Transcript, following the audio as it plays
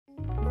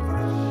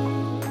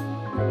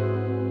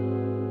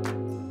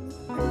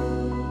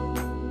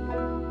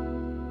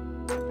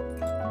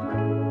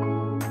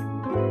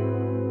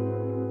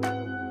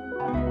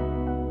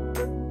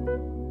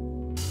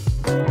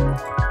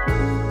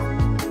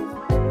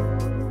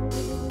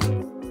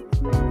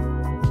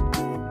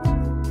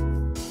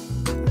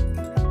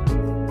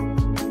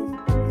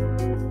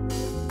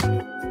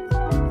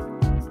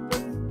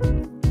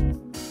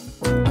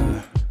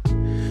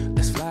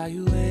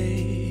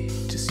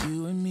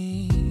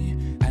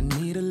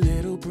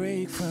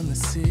the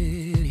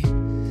city.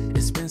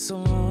 It's been so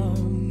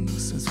long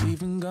since we've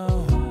been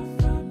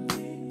gone.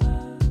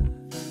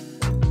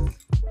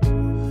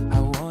 I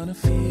wanna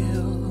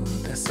feel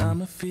that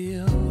summer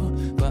feel,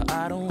 but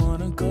I don't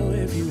wanna go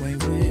if you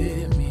ain't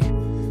with me.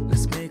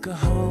 Let's make a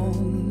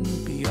home,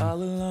 be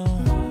all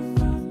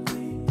alone.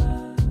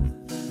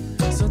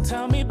 So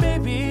tell me,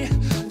 baby,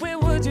 where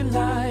would you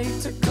like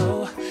to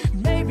go?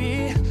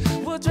 Maybe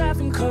we'll drive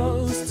from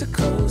coast to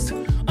coast,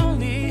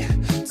 only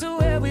to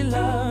where we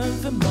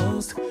love the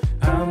most.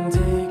 I'm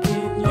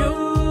taking you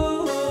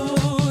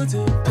to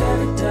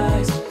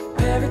paradise,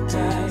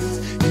 paradise.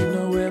 You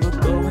know where we're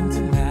going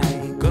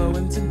tonight,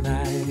 going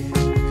tonight.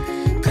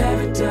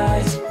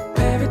 Paradise,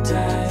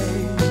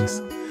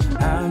 paradise.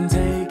 I'm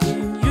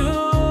taking you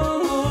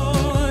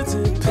to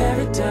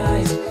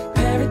paradise,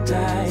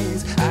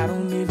 paradise. I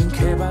don't even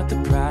care about the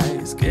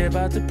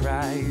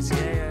price,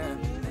 yeah.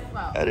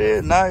 That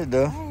is nice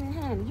though. Hey,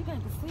 honey, you got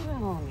to sit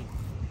on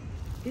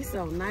it. It's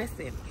so nice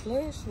and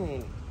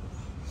plushing.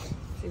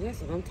 See,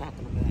 that's what I'm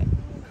talking about.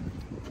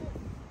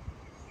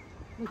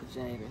 Look at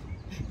Jada.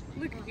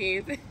 Look at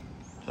Kenzie.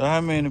 So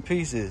how many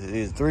pieces?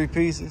 Is 3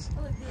 pieces?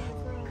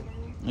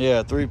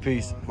 Yeah, 3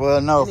 pieces.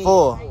 Well, no,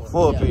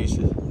 4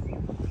 pieces.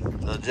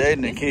 So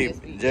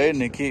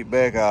Jaden keep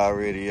back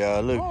already,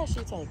 y'all. Look. Why is she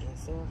taking,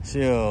 sir?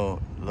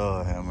 She'll,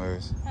 Lord have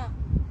mercy.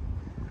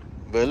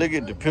 But look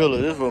at the pillow.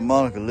 This is what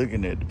Monica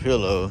looking at, the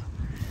pillow.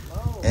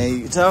 And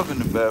you talking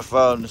about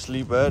falling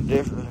asleep. I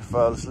definitely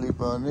fall asleep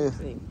on this.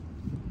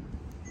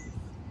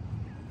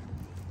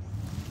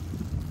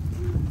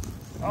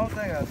 The only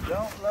thing I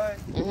don't like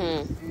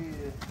is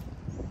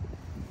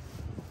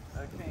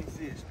I can't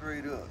sit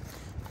straight up.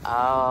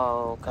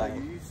 Oh, okay. Like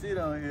if you sit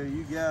on here,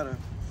 you gotta.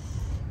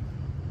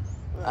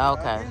 Well,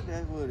 Okay. I guess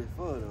that's what it's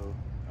for, though.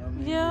 I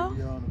mean, Yeah.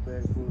 you're on the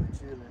back porch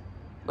chilling.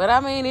 But I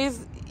mean,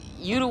 it's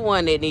you the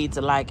one that needs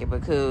to like it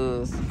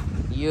because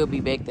you'll be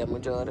back there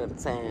majority of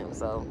the time.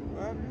 So,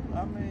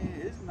 I mean,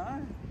 it's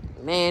nice.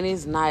 man,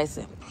 it's nice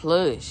and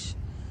plush.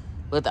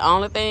 But the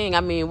only thing,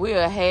 I mean,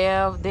 we'll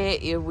have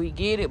that if we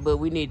get it, but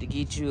we need to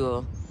get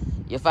you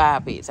your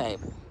 5-pit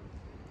table.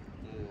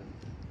 Yeah.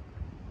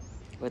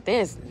 But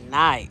that's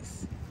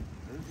nice.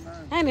 It's nice.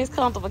 And it's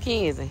comfortable,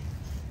 Kenzie.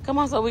 Come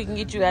on so we can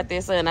get you out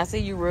there, son. I see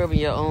you rubbing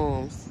your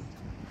arms.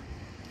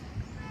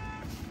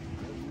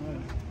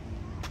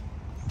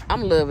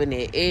 I'm loving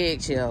that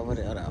eggshell over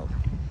there, though.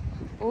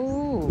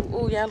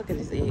 Ooh, y'all look at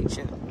this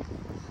eggshell.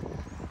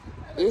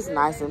 It's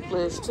nice and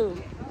plush, too.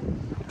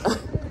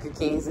 Look at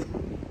Kenzie.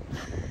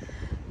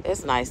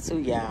 It's nice, too,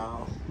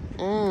 y'all.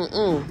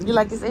 You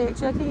like this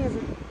eggshell, Kenzie?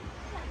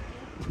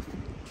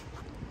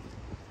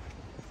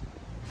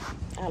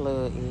 I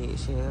love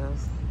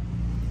eggshells.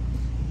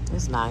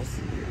 It's nice.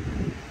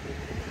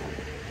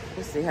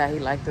 Let's see how he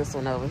like this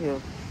one over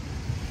here.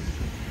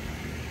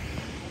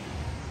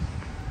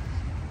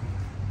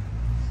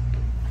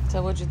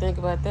 So what you think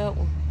about that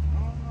one? I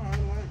don't know. I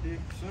like it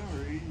for some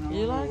reason.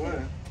 You like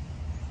it?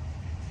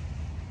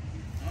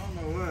 I don't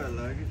know why I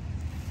like it.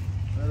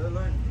 But I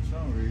like it for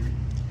some reason.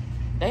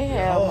 They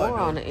have hard, more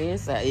though. on the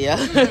inside, yeah.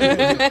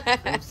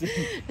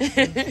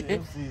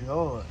 MC's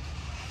hard.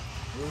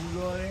 Where we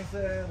going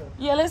inside?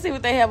 Yeah, let's see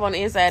what they have on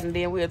the inside, and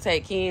then we'll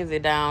take Kenzie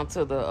down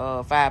to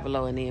the Five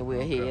Below, and then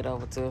we'll head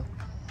over to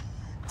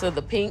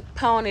the Pink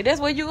Pony.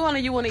 That's where you going, or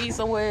you want to eat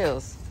somewhere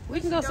else?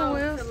 We can go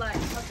somewhere else. To like a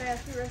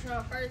fast food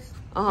restaurant first.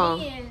 Uh-huh.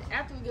 Then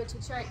after we go to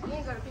church,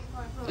 then go to Pink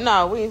Pony first.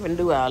 No, we ain't finna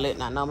do all that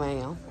now, no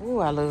ma'am. Ooh,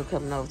 I love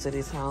coming over to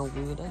this home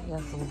good. They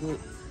got some good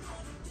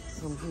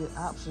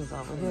options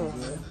over here.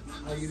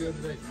 How you doing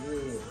today?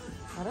 Good.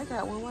 Oh, they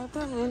got one right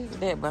there, man.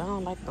 That, but I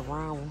don't like the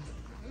round one.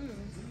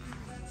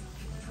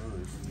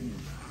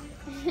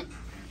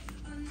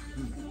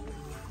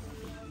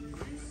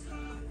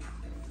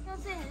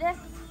 That's it. That's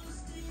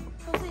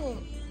it.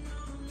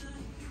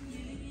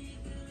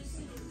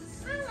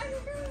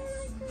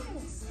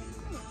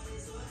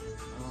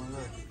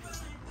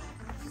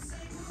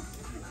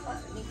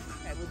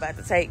 Okay, we about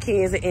to take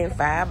Kenzie in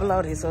Five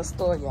Below. This her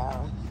store,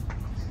 y'all.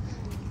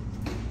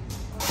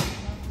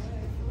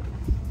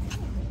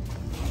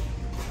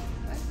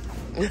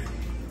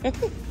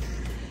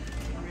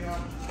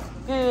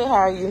 Good, how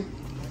are you?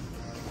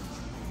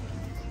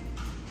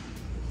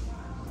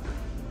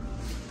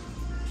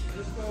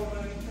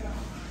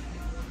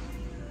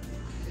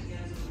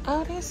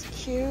 Oh, that's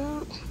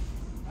cute.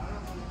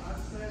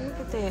 Look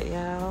at that,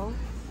 y'all.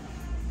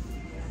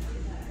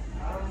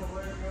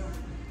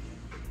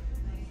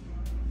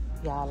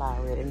 Y'all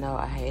already know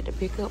I had to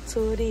pick up 2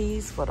 of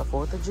these for the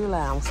 4th of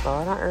July. I'm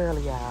starting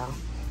early, y'all.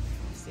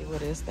 Let's see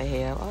what else they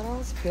have. Oh,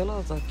 those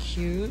pillows are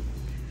cute.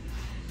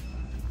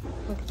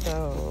 Look at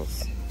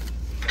those.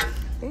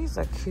 These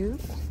are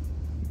cute.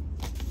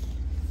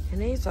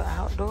 And these are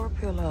outdoor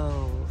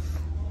pillows.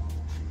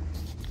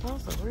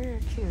 Those are real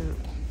cute.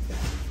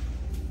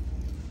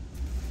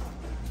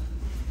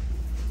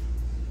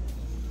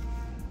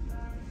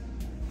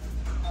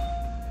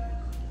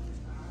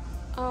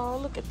 Oh,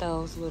 look at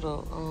those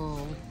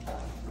little,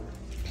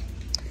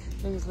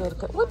 these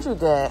little, what you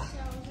got?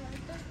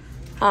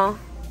 Huh?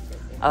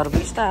 Oh, the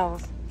beach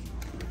towels.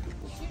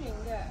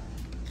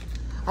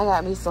 I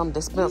got me some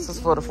dispensers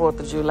for the 4th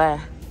of July.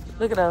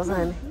 Look at those,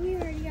 honey. We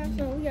already got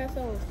some. We got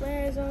some with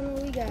flares on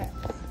them. We got.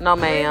 No,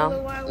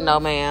 ma'am. No,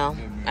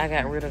 ma'am. I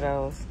got rid of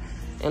those.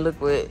 And look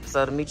what.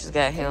 So the Meech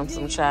got him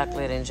some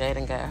chocolate, and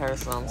Jaden got her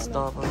some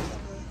Starburst.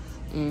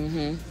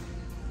 Mm-hmm.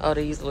 Oh,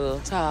 these little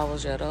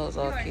towels. Yeah, those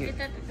are cute. Get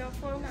that to go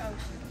for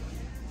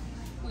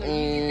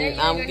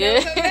I'm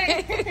good.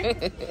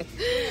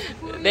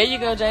 There you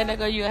go, Jaden. There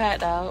go you a hot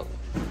dog.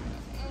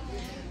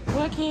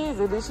 What kids?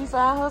 Did she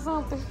find her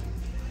something?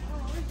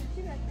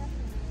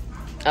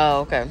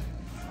 Oh, okay.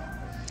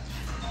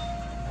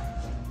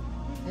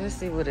 Let's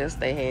see what else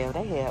they have.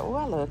 They have, oh,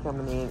 I love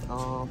coming in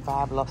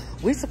 5 Below.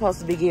 We supposed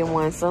to be getting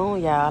one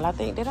soon, y'all. I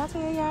think, did I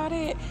tell y'all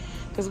that?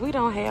 Because we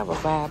don't have a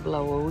 5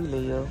 Below where we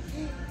live.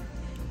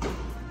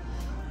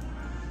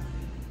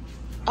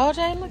 Oh,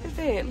 Jay, look at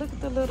that. Look at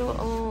the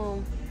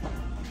little,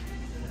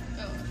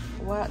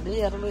 wow,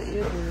 yeah, the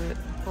little earbud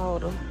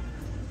holder.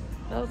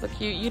 Those are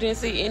cute. You didn't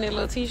see any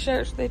little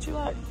t-shirts that you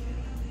like?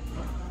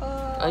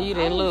 Oh, you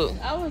didn't look?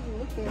 I was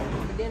looking,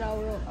 but then I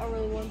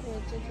really wasn't paying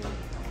attention.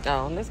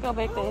 Oh, let's go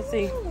back there and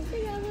see. Oh,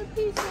 they got a little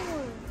piece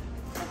on.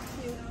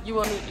 That's cute. You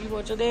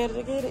want your daddy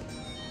to get it?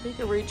 He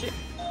can reach it.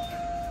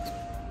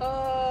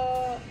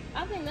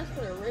 I think that's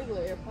for the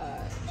regular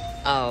AirPods.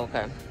 Oh,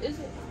 okay. Is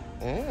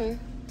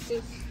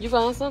it? You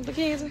found something,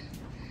 Kenzie?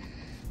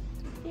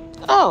 Yeah.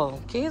 Oh,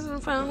 Kenzie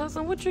found her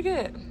something. What you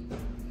get?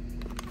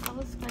 I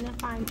was trying to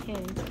find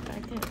pins, but I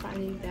couldn't find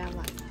any that I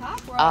like.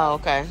 Pop rock. Oh,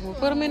 okay. We'll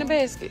put them in the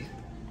basket.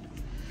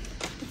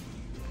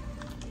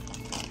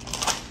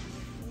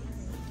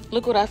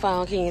 Look what I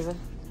found, Kenzie.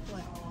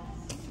 What?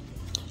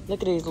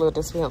 Look at these little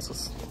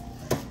dispensers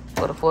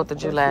for the 4th of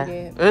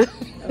July. Of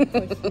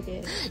course you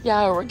did.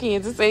 Y'all heard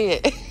Kenzie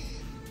said.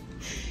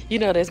 You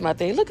know that's my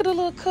thing. Look at the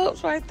little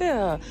cups right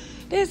there.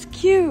 That's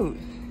cute.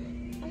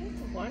 Oh,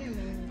 that's a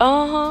watermelon.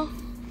 Uh-huh.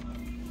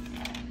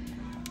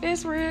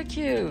 It's real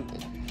cute.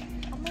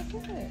 How much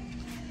is it?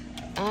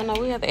 I don't know.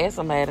 We have to ask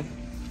somebody.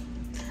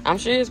 I'm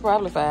sure it's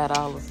probably $5.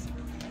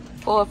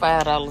 $4 or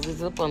 $5.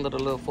 It's up under the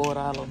little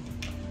 $4.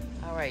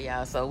 All right,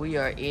 y'all. So we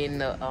are in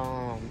the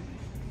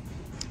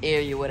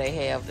area where they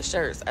have the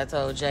shirts. I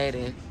told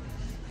Jaden,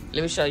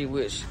 let me show you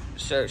which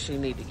shirt she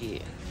need to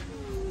get.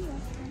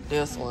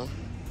 This one.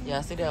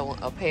 Y'all see that one?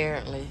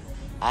 Apparently,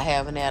 I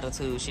have an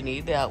attitude. She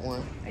need that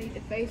one. I need the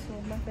face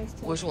one. My face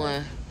too. Which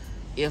one?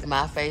 If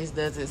my face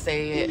doesn't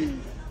say it,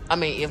 I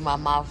mean, if my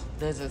mouth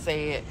doesn't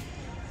say it,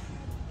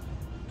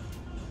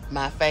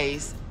 my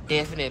face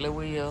definitely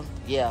will.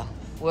 Yeah.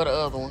 What the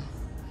other one?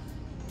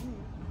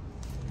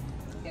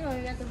 You know,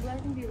 you got the black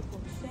and beautiful.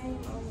 Same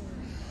on.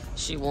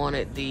 She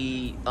wanted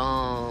the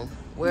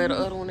where the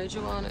other one that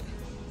you wanted?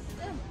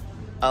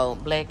 Oh,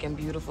 black and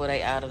beautiful.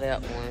 They out of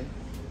that one.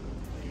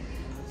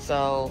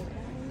 So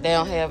they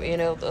don't have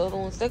any of the other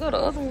ones. They got the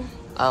other one.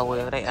 Oh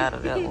well, they out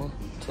of that one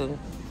too.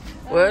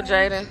 Well,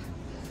 Jaden,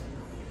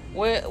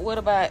 what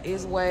about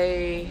it's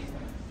way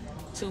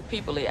too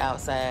peoply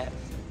outside?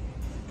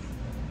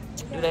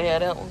 Do they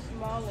have that one?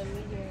 Small and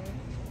medium.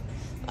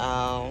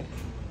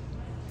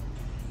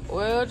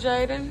 Well,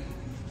 Jaden,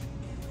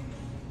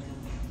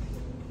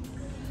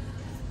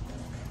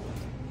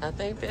 I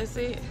think that's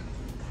it.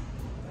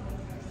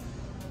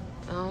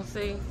 I don't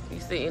see. You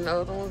see any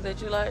other ones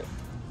that you like?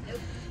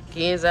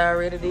 Kenzie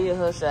already did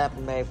her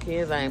shopping, babe.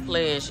 Kenzie ain't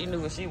playing. She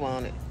knew what she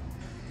wanted.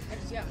 I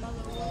just got my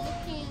little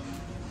pin.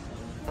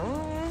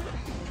 Alright.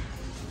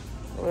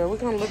 Well, we're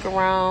going to look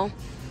around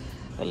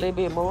a little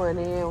bit more, and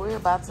then we're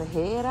about to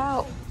head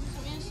out.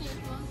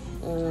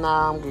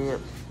 Nah, I'm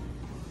good.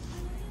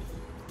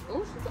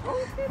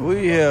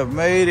 We have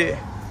made it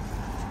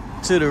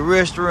to the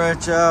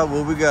restaurant, y'all.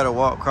 Well, we got to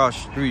walk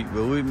across the street,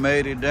 but we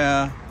made it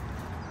down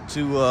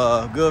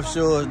to Gulf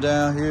Shores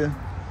down here.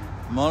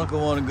 Monica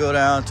want to go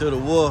down to the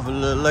wharf a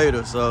little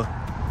later, so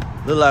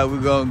look like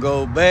we're going to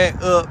go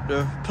back up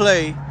to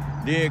play,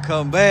 then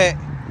come back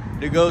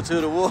to go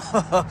to the wharf.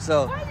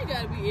 So Why you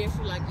got to be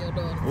extra like your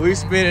daughter? we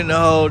spending the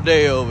whole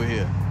day over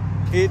here.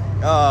 Hit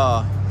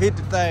the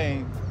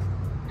thing.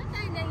 That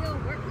thing ain't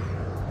gonna work.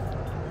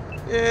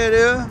 Yeah, it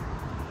is.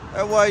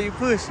 That's why you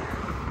push it.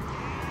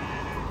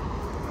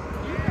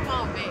 You come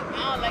on back.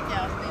 I don't like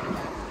y'all standing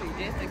by the street,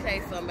 just in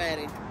case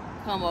somebody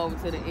come over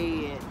to the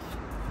edge.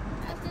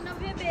 Nothing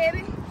up here,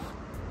 baby.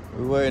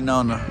 We're waiting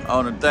on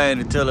the thing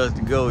to tell us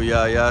to go,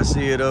 y'all. Y'all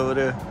see it over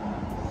there?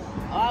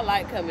 Oh, I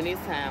like coming this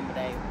time of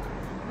day.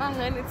 My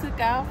honey took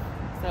off,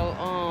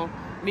 so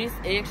Miss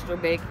Extra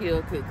back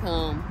here could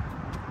come.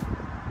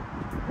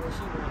 What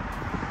she want?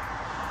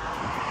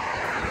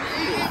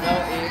 She is so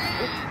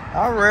extra.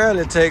 I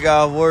rarely take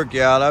off work,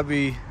 y'all. I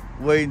be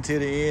waiting till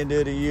the end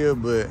of the year,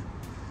 but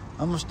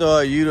I'm gonna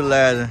start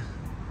utilizing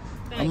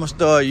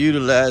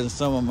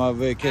some of my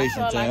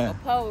vacation I saw time. like a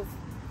post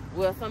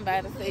where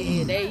somebody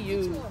said they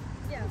use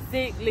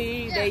sick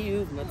leave, they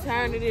use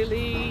maternity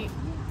leave.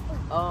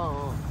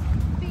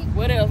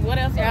 What else? What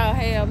else y'all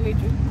have,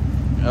 Mitchell?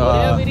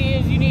 Whatever it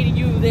is, you need to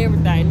use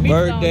everything.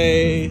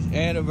 Birthdays,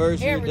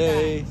 anniversary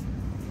Everything. days.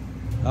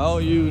 I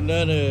don't use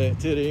none of it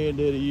till the end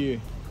of the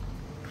year.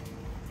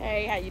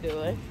 Hey, how you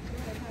doing?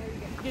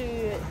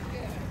 Good.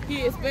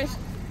 He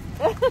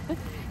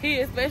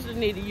especially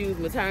need to use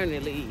maternity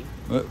leave.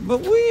 But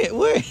wait.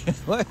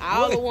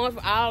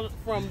 All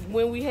from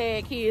when we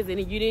had kids and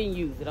you didn't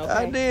use it, okay?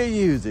 I did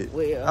use it.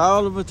 Well.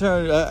 All the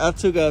maternity, I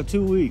took out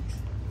 2 weeks.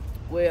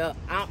 Well,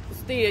 I'm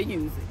still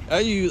using it. I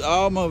used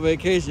all my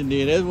vacation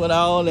then. That's when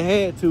I only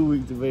had 2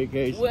 weeks of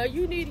vacation. Well,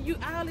 you need to use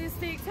all this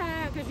sick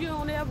time because you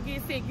don't ever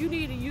get sick. You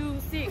need to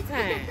use sick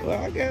time.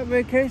 Well, I got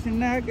vacation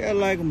now. I got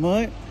like a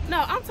month. No,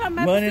 I'm talking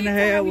about Month the and sick a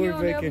half time you with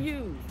don't ever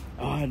vacation. use.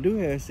 Oh, I do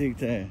have sick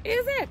time.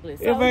 Exactly.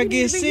 So if I you need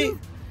get to be sick,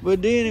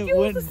 but then it use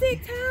went. the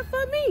sick time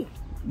for me.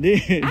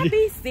 Then, I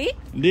be sick.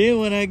 Then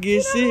when I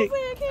get sick,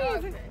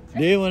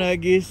 then when I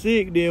get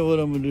sick, then what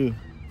I'm gonna do?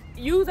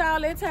 Use all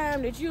that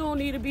time that you don't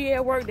need to be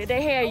at work that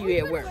they have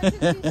you at work.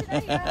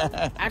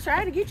 I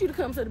tried to get you to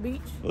come to the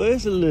beach. Well,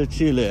 it's a little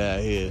chilly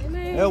out here.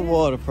 Man. That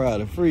water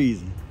probably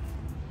freezing.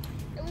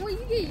 Well,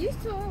 you get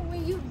used to it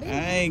when you big. I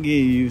ain't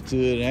getting used to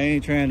it. I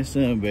ain't trying to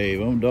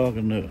sunbathe. I'm dark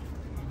enough.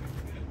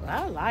 Well,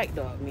 I like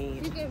dark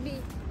men. You can be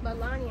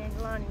Melania and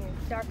Melania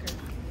darker.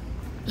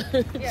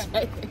 Yeah.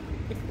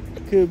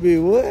 Could be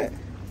what?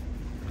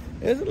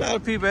 There's a lot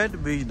of people at the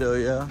beach though,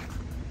 y'all.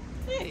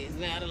 There is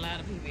not a lot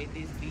of people at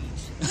this beach.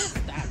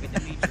 Stop it,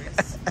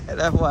 Demetrius.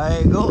 That's why I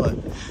ain't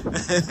going.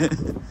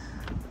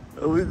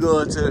 We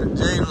going to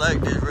James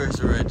like this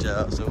restaurant,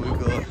 y'all. So we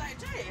going.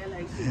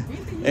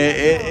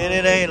 And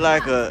it ain't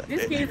like a.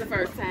 This kid's the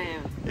first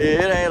time. It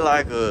ain't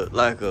like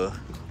a.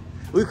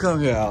 We come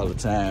here all the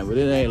time, but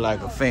it ain't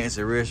like a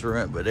fancy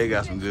restaurant. But they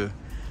got some good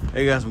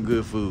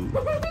food.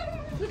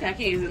 Look how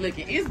kids are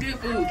looking. It's good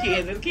food,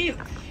 kids. And kids,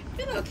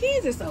 you know,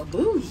 kids are so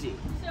bougie.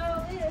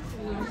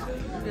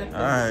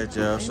 All right,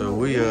 y'all. So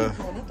we are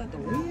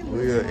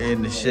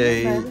in the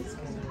shade,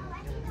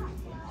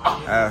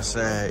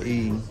 outside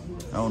eating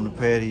on the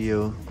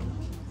patio.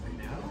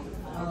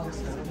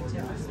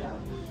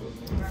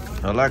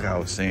 Like I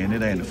was saying,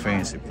 it ain't a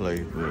fancy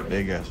place, but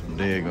they got some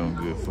daggone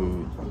good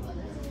food.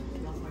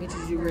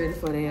 Bitches, you ready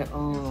for that?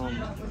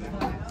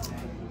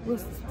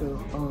 What's the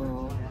stuff?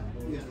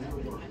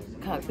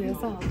 Cocktail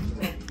sauce.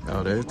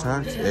 Oh, there's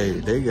cocktail. Hey,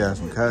 they got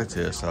some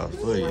cocktail sauce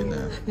for you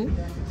now.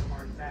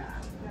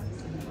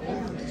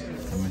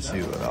 Let me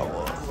see what I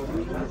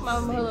want.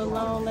 Mama, her little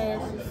long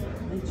lashes.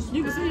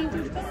 You can see it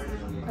through the top.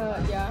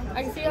 Yeah,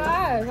 I can see her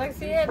eyes. I can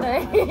see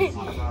everything.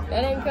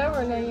 That ain't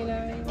covering her, you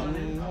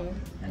know.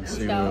 Let's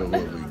see what we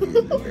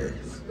get today.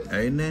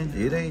 Ain't that?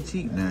 It ain't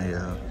cheap now,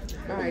 y'all.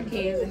 All right,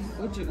 Kenzie,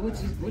 what you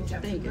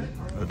thinking?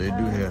 But they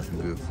do have some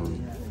good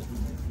food.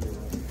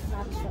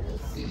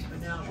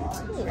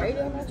 Right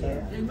on my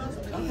chair.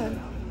 Okay.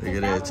 Look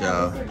at that,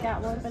 y'all.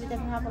 Got one, but it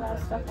doesn't have a lot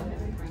of stuff on it.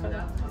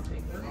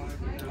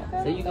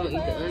 So you gonna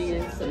eat the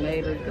onions,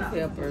 tomatoes, the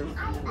peppers?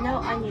 No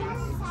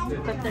onions,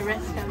 but the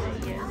rest of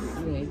it, yes.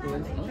 You ain't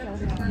good. Okay.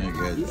 And they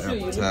got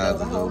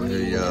appetizers over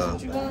here, y'all.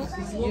 You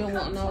don't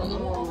want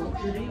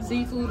no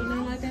seafood or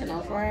nothing like that?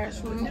 No fried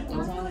shrimp?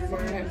 No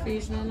fried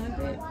fish, nothing like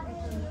that?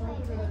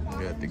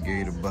 Got the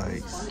gator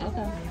bites.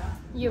 Okay.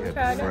 You ever Got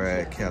tried the them?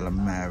 fried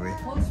calamari.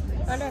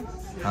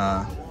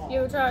 Huh? You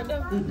ever tried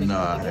them? No, I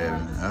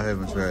haven't. I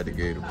haven't tried the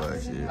gator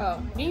bites yet.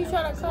 Oh, did you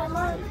try that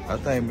calamari? I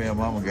think me and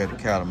Mama got the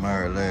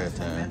calamari last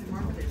time.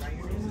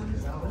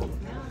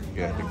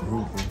 Got the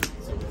grouper,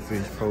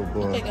 fish po' I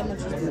boy, think I'm gonna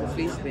just do a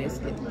fish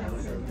basket.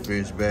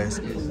 fish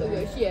basket,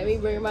 So she had me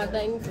bring my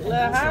things a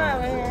little high,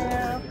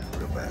 man.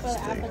 the back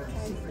steak.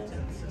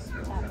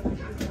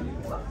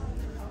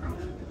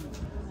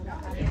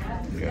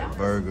 You got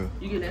burger,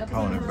 You get an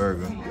pony appetizer?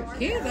 burger.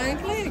 Kids ain't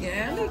playing,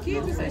 guys. Look,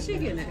 kids say she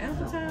getting an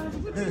appetizer.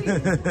 What you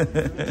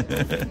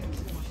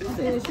She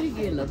said she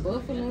getting a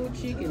buffalo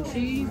chicken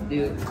cheese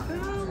dip.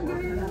 Come on,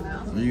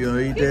 girl. You gonna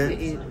eat that?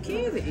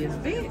 Kids is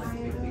big.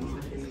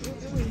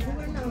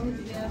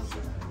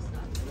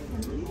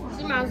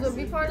 She might as well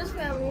be part of this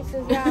family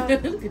since y'all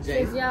Look at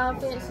Jay. since y'all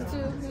fancy too,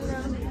 you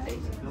know.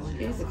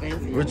 Kids are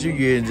fancy. What you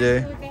getting,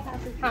 Jay?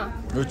 Huh?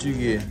 What you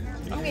getting?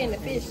 I'm getting the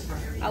fish.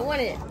 I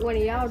wanted one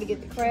of y'all to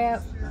get the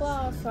crab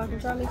claws so I can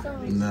try me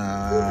some.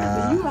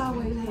 Nah, You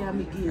always have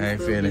me get I ain't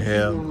stuff finna that you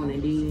help. want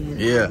and then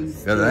yeah, I be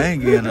cause I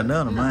ain't getting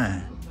none of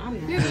mine.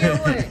 You get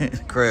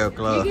what? Crab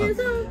claw. You getting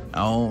some? I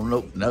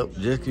don't nope.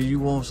 Just cause you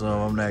want some,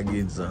 I'm not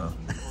getting some.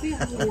 See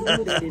how they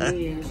do that and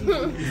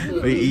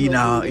then We eating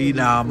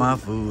all my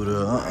food.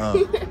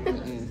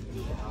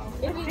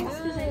 It be good.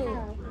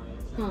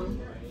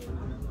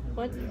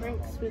 What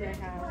drinks do they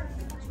have?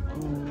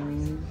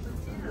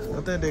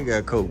 I think they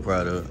got Coke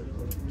product.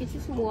 Get you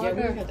some Yeah, we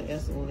water. have to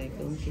ask them when they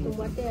come.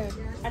 What there?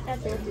 I thought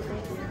they were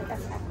drinking, but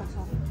that's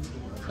alcohol.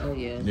 Oh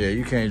yeah. Yeah,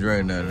 you can't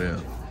drink none of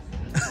them.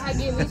 I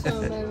give me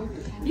some, baby.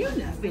 You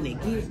not finna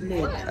get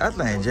nothing. I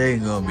think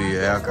Jay's gonna be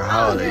an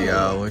alcoholic,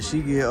 y'all. When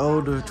she get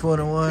older,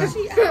 21,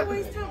 She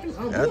always talking.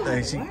 I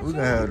think we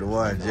gonna have to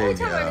watch Jay, Every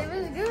time y'all.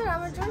 it was good, I'm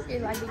gonna drink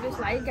it. Like if it's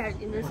like it got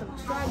and there's some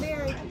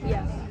strawberry,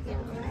 yeah.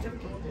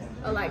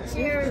 Or like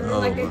cherry, Oh,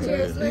 like a my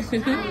cherry goodness.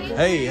 slice.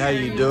 Hey, how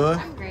you doing?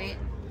 I'm great.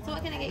 So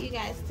what can I get you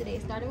guys today?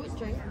 Starting with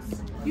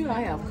drinks. You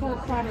don't have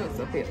Coke products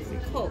or Pepsi?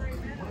 Coke.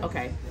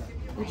 Okay.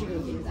 What you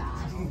gonna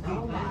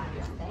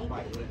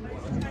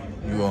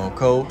get? You want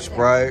Coke,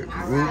 Sprite,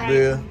 root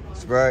beer,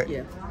 Sprite?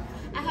 Yeah.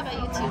 I have a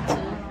YouTube too.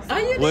 Oh,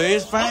 you Well,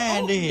 it's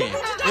fine then.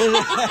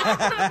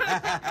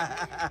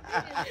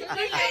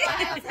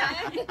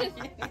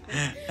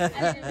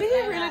 He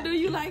really do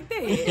you like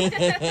that?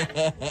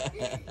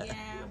 Yeah,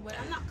 but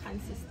I'm not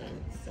consistent,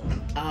 so.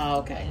 Oh,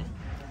 okay.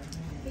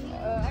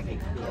 I can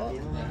do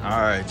it.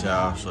 All right,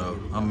 y'all. So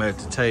I'm at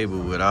the table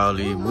with all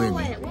these women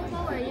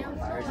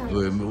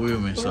with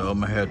me, so I'm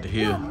gonna have to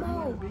hear.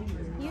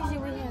 Usually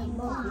we have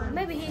more.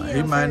 Maybe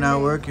He might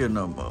not work here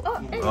no more,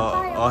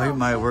 or he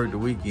might work the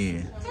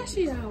weekend.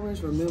 She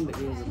always remember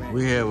everybody.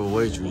 We have a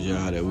waitress,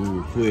 y'all, that we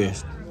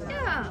request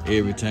Yeah.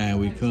 every time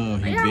we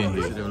come. He been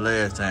here the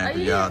last time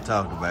because y'all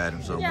talked about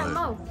him so Yeah, much.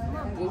 Mo.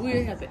 Well,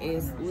 we'll have to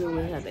ask. We'll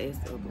have to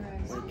ask the other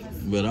waitress.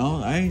 But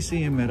I ain't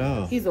see him at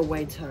all. He's a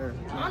waiter.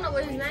 I don't know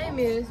what his name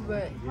is,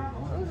 but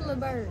who's the little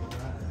bird?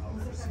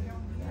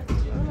 I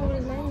don't know what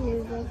his name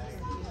is, though.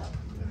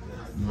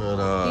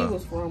 But He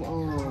was from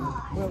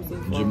where was he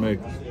from?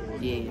 Jamaica.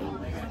 Yeah,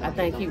 I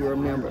think he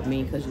remembered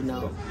me because you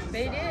know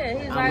They did.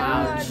 He's I'm like,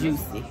 all oh,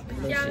 juicy.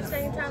 y'all the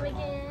same time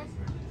again.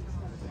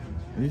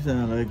 You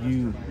sound like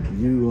you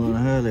wanna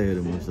holler at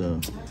him or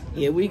something.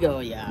 Here we go,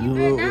 y'all. You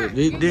better look not. with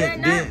You better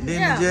not. didn't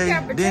Yeah, you Jay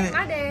gotta protect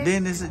my dad.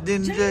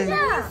 didn't Jay?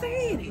 Yeah.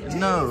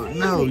 No,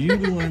 you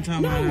the one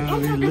talking about all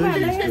this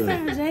luscious stuff.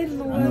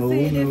 No,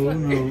 you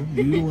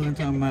the one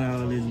talking about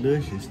all this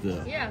luscious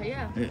stuff.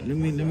 Yeah. Let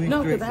me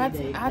No, straight-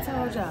 because I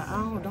told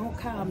y'all, don't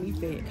call me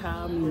fat.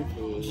 Call me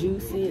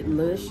juicy,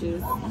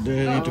 luscious.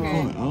 That's at the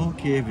point. I don't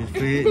care if it's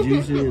fat,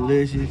 juicy,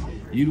 delicious.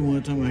 You the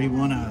one talking about he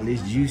want all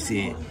this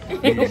juicy.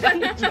 Why you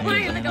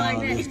looking like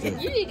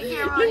that? You need to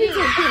get around here.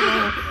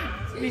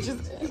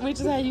 Which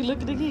is how you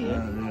looking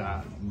again.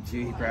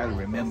 He probably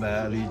remember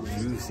all this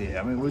juicy.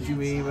 I mean, what you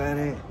mean by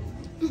that?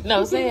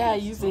 No, say how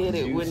you said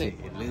it when it.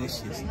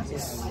 Delicious.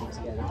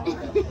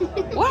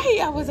 Why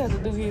he always have to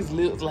do his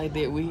lips like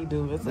that when he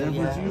do it? That's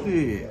what you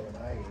did.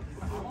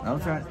 I'm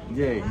trying.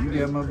 Jay, you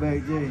got my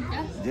back, Jay.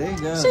 Jay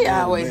got. She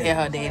always had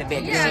her daddy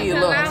back. Yeah, She a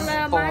 'cause I little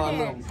love for my a dad.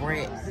 little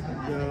brat. All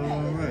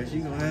right, she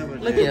gonna have a.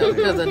 Look at her,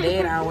 because her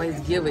dad always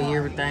give her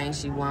everything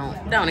she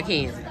want. Don't it,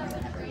 Kenzie?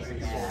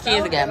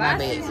 Kenzie got my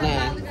back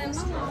now.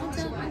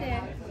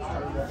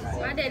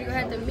 My daddy gonna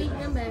have to meet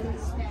them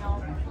babies.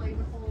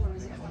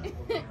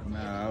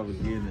 Nah, I was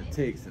getting a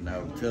text and I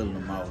was telling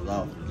them I was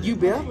off. You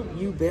better. I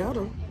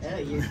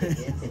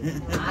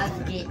was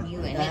getting you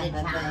ahead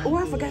of time. Oh,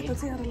 I forgot to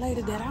tell the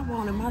lady that I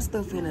wanted my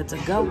stuff in a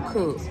to-go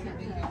cup.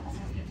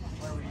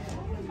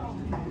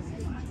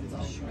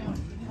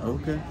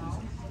 Okay.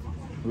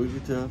 Who you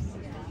tell?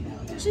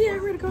 She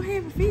already gonna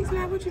have it fixed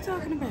now. What you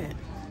talking about?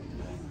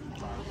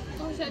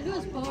 All should I do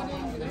is pour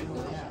it in.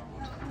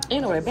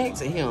 Anyway, back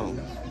to him.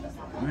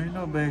 Ain't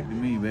no back to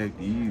me, back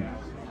to you.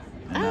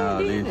 I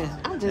ain't doing it.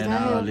 I'm just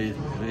out here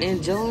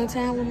enjoying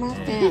time with my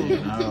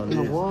family.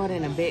 The water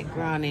in the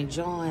background,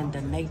 enjoying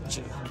the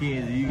nature.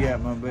 Kenzie, you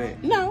got my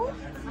back. No.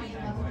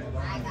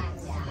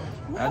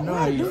 I know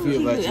how you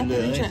feel about your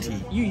little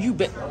auntie. You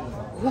bet.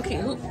 Who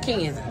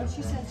Kenzie?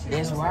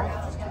 That's right.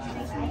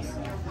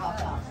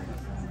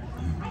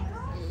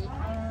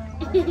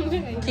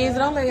 Kenzie,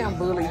 don't let him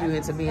bully you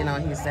into being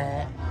on his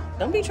side.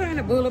 Don't be trying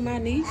to bully my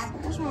niece.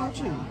 What's wrong with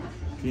you?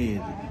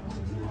 Kenzie,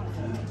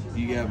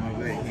 you got my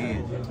back,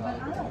 Kenzie.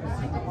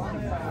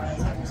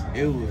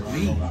 It was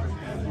me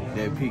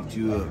that picked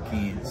you up,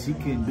 Kenzie. She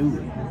couldn't do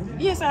it.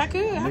 Yes, I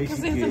could. I Yes, could you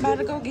send could. somebody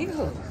to go get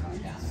her.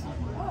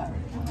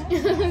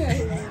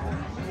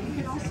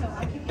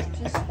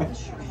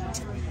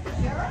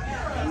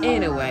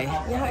 Anyway,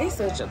 y'all, it's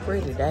such a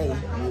pretty day.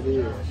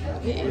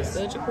 It is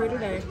such a pretty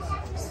day.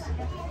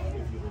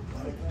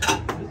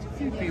 There's a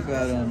few people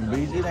out on the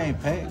beach. It ain't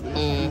packed.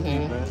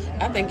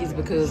 I think it's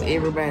because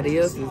everybody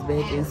else is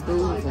back in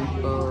school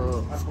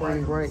from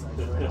spring break.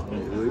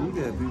 Well, you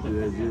got people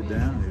that just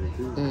down there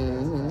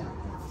too.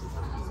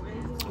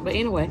 But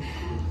anyway,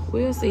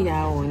 we'll see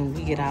y'all when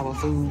we get our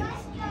food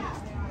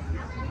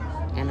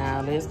and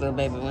all this stuff,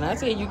 baby. When I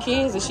tell you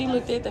Kenzie, she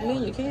looked at the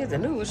menu. Kenzie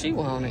knew what she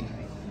wanted.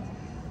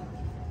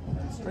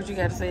 What you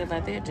got to say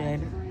about that, Jada?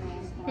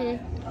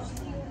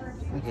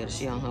 Look at her,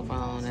 she on her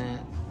phone now.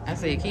 I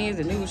said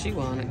Kenzie knew what she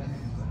wanted.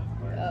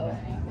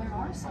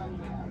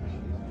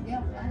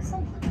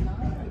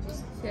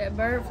 See that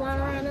bird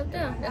flying around up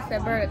there? That's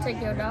that bird that take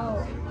your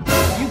dog.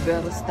 You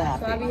better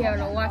stop So I it. be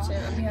having to watch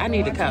it. I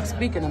need to call.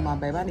 Speaking of my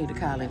baby, I need to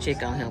call and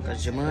check on him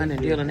because Jemone and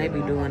Dylan, they be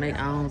doing their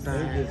own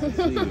thing.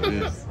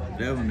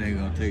 That one ain't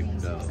gonna take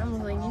the dog. I was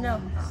like,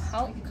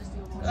 Hulk.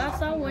 I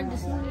saw one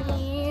just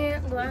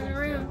flying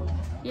around,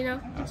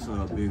 I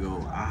saw a big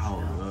old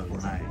owl the other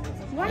night.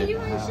 Why you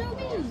ain't show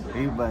me?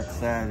 He was about the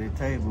side of the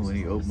table when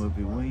he opened up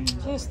his wings.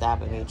 Just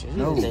stop it, Mitchell. He's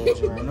No,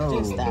 exaggerating.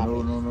 Just stop it.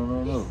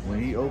 no. When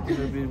he opened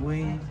up his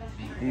wings,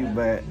 he was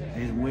about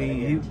his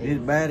wing. His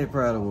body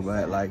probably was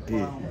about like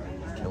this.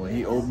 And when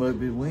he opened up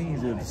his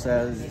wings, at the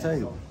side of the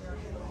table.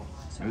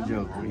 That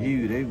joke was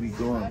huge. They be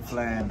going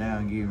flying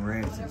down, getting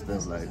rats and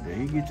stuff like that.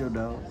 He get your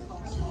dog.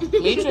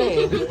 Me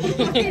too.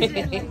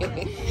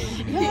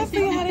 Y'all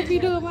see how they be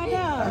doing my I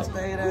dog?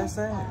 stayed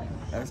outside.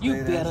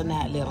 You better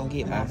not let them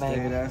get my I baby.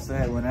 stayed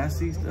outside. When I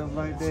see stuff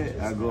like that,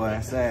 I go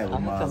outside with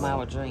I'm gonna come out my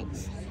with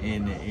drinks.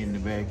 in the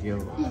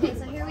backyard. Okay,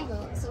 so here we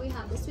go. So we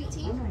have the sweet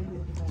tea,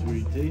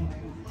 Sweet tea.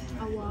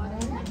 a water.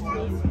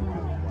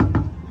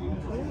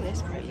 Oh,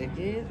 that's really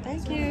good.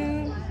 Thank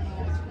you.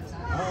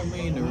 I don't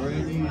mean to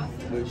run you,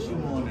 but she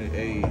wanted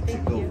a to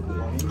go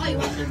with. Oh, you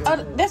want some?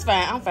 Oh, that's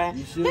fine. I'm fine.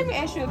 You sure? Let me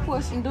ask you a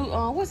question.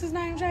 What's his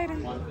name,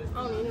 Jaden? I don't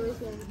know his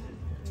name.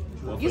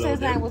 You said his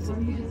name was.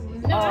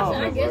 No,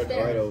 I guess Right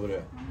that. over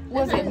there.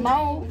 Was it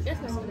Mo? That's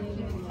not his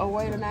name. Or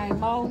wait, the name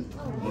Mo?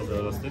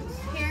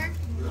 Here.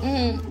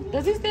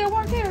 Does he still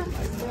work here?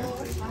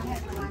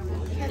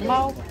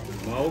 Mo?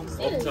 Mo, up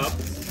top.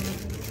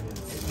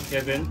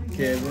 Kevin.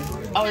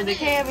 Oh, is it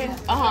Kevin?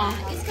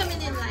 Uh-huh. It's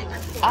coming in like.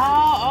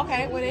 Oh,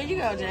 okay. Well, there you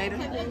go, Jaden.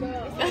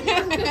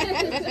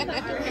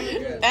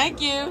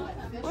 Thank you.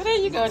 Well, there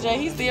you go, Jay.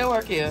 He still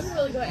work here.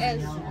 Really go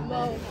ask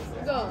Mo.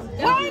 Go.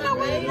 Well, I know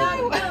what his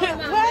name was. That's Well,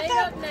 my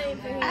makeup name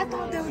for him. I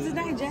thought that was his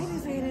name. Jaden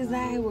said his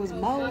name was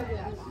Mo.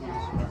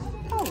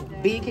 Oh,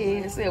 big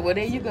head said, well,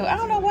 there you go. I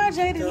don't know why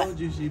Jaden. Told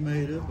you she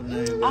made up a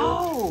name.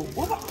 Oh,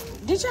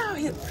 did y'all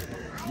hear?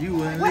 You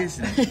weren't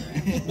listening.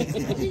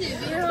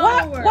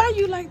 Why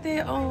you like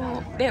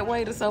that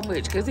waiter so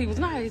much? Cause he was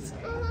nice.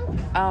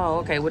 Oh,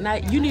 okay. Well, now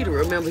you need to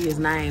remember his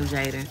name,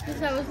 Jaden. Is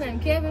that what's name?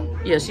 Kevin?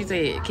 Yeah, she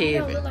said He don't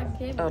Kevin. look like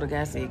Kevin. Oh, the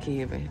guy said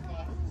Kevin.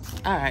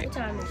 All right. What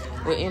time is it?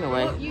 Well,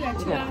 anyway. Oh, you got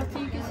 2 hours so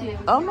you can see it.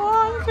 Oh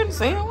no, you couldn't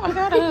see him. I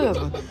got a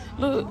husband.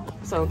 Look,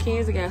 so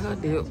Kenzie got her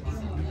dip.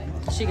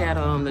 She got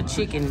the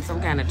chicken,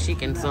 some kind of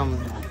chicken, some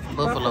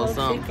buffalo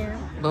chicken.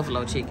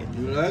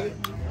 You like it?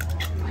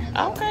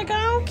 Okay, go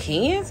on,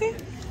 Kenzie.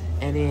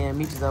 And then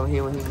Meech is over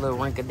here with his little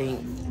rink-a-dink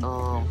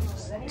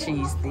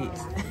cheese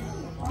sticks.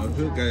 I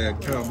took a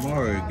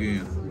calamari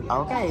again.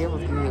 Okay, it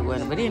was good,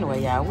 wasn't it? But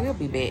anyway, y'all, we'll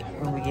be back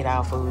when we get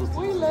our food.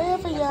 We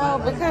laughing, y'all,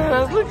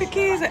 because look at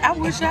Kenzie. I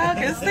wish y'all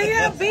could see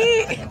how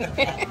big.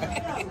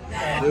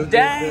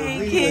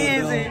 Dang,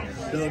 Kenzie.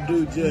 Don't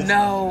do justice.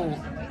 No.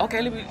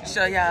 Okay, let me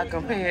show y'all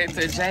compared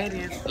to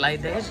Jaden's.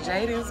 Like, that's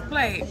Jaden's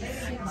plate.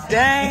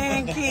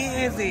 Dang,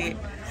 Kenzie.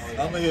 I'm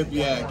gonna help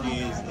you out,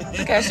 kids.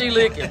 Look how she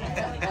looking.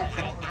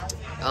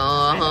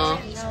 Uh-huh.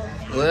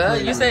 Well,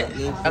 you said,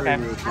 okay. I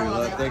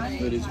thank you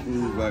for this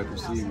food right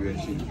receiver and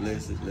she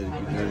bless it, let it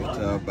be nourished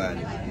to our body.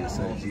 Yes,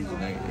 sir. In Jesus'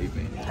 name,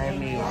 amen.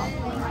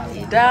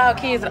 Amen. Dog,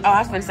 Kenzie. Oh, I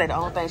was finna say the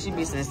only thing she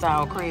missing is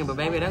sour cream, but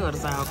baby, they got the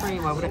sour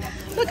cream over there.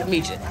 Look at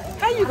Meech.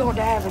 How you gonna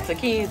dive into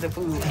Kenzie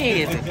food?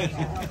 Kenzie.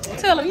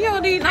 Tell him you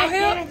don't need no I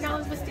help. didn't know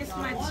it was this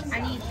much.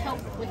 I need help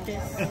with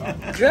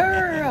this.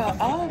 Girl,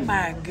 oh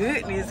my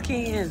goodness,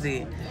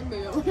 Kenzie.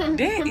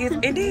 That is,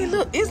 and then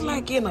look, it's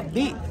like in a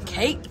big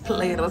cake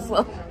plate or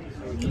something.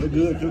 Look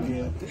good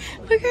cooking.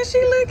 Look how she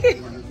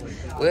looking.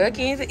 Well,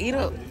 Kenzie, eat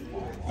up.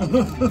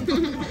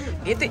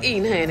 Get to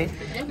eating, honey.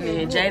 And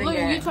then Jaden Look,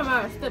 you got. talking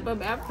about a step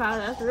up appetizer.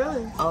 That's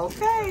really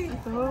Okay.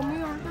 the whole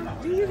meal.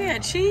 Do you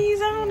got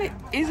cheese on it?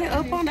 Is it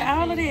up under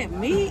all of that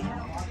meat?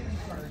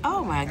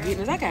 Oh my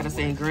goodness, I gotta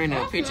send Granny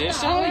a picture.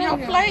 Show your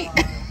plate.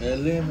 That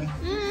lemon.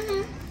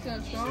 Yeah,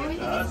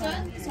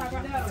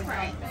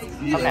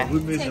 Okay. we're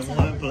missing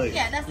one plate.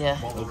 Yeah.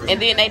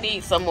 And then they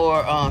need some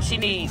more. She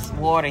needs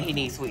water. He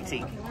needs sweet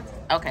tea.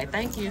 Okay,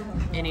 thank you.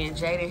 And then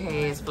Jaden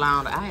has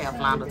flounder. I have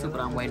flounder too, but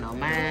I'm waiting on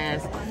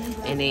mine.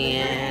 And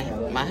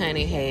then my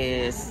honey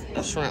has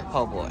a shrimp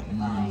po' boy.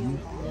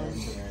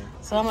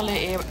 So I'm gonna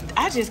let everybody.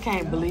 I just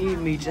can't believe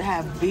me to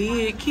have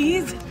big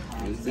kids.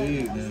 It's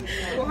big, man.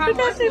 Look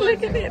how she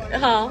looking at it.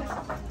 Huh?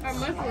 How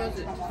much was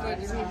it?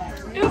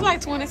 It was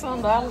like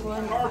 $20-something,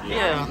 wasn't it?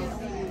 Yeah.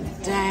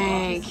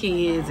 Dang,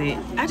 Kenzie.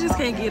 I just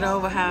can't get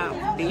over how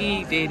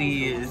big that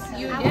is.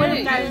 I would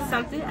have gotten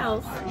something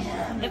else.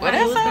 If Well, I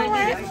that's was all gonna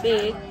right. get this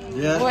big.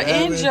 Yeah, Well, I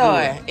really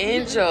enjoy. do.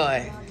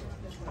 Enjoy.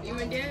 You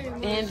and Daddy.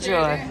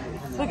 Enjoy.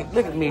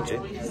 Look at Meech.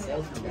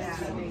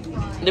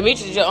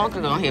 Demetrius, your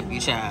uncle gonna help you,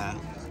 child.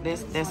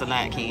 That's a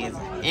lot, kids.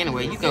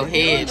 Anyway, you go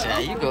ahead,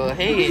 child. You go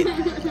ahead.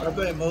 I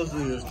think most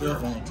of your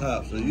stuff on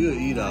top, so you'll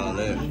eat all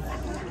that.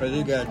 Because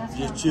they got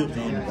just chips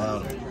on the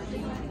bottom.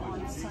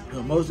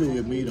 So most of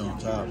your meat on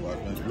top, I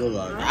think. Look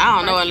like it. I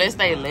don't know unless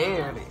they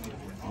layered it.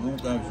 I don't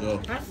think so.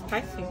 That's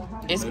spicy.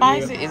 It's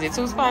spicy? Is it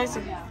too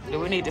spicy? Do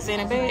we need to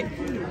send it back?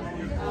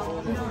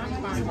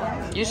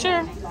 You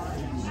sure?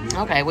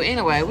 Okay, well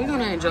anyway, we're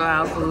gonna enjoy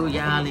our food,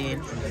 y'all,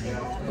 and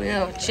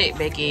we'll check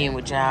back in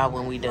with y'all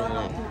when we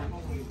done.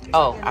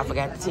 Oh, I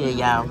forgot to tell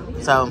y'all.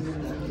 So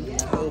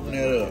Open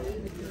that up.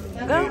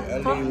 Go. I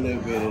need a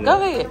little bit of go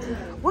that. ahead.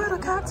 Where the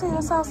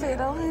cocktail sauce at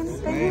though, honey?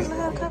 They usually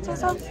have cocktail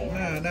sauce.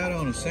 Nah, not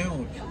on a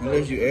sandwich,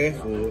 unless you ask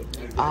for it.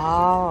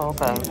 Oh,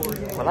 okay.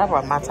 Well, I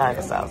brought my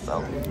tiger sauce,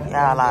 so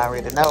y'all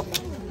already know.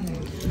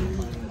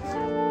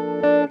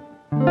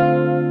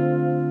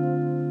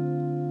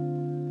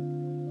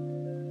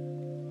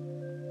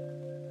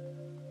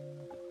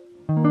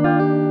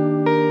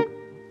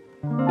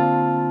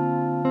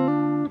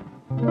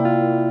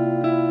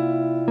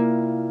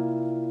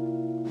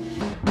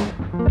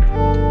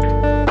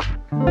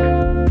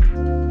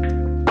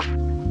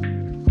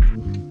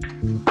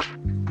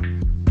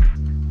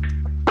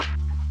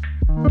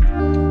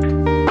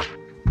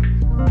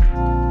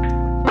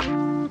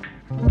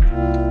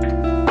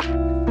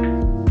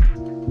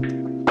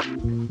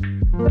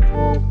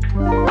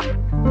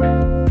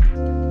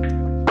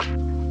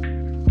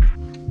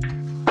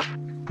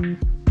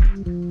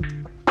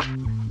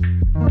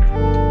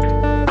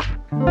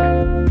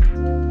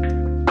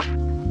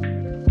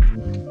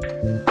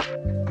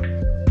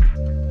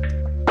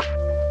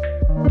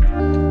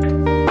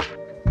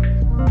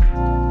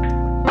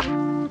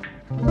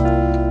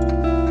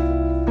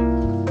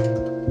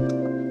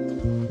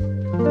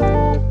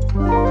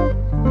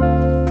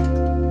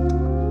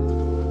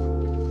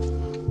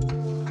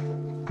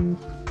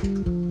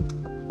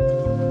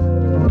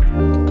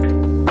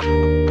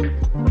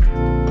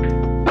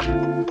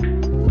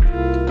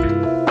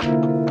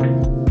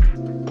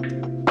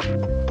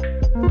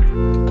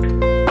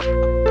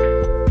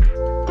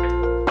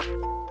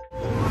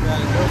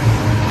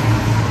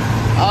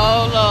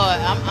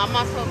 Am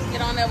I supposed to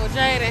get on there with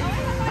Jaden?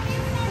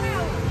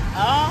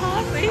 Oh,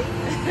 see?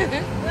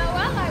 Well,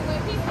 I like when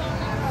people on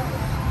that road.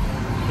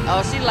 Oh,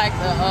 she like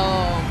to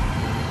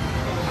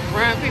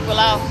run people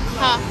off,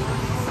 huh?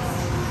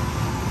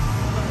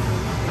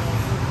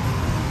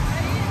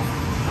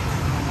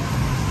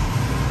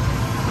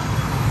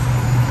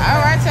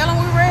 All right, tell them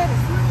we're ready.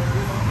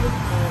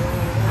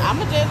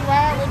 I'ma just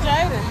ride with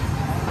Jaden.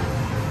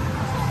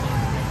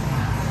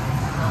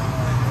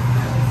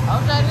 Oh,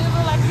 Jaden, it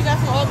look like you got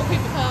some other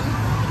people coming.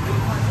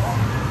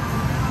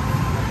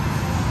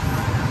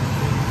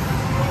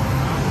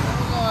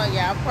 Oh, Lord,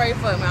 y'all pray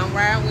for me. I'm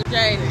riding with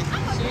Jaden.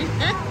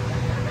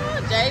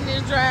 Jaden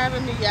is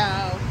driving me,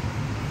 y'all.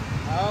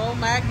 Oh,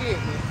 my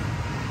goodness.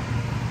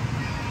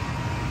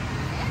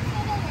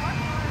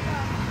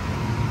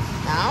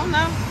 I don't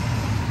know.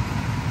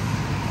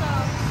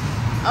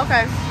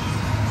 Okay.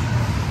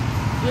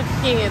 Look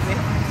at Kenzie.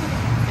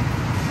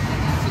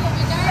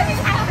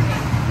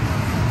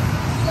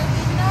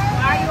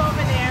 Why are you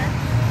over there?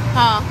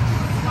 Huh?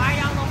 Why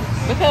y'all over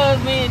there? Because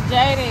me and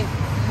Jaden,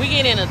 we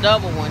get in a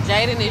double one.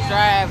 Jaden is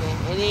driving,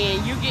 and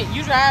then you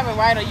driving,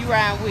 right? Or you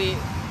riding with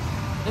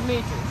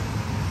Demetrius?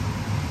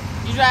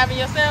 You driving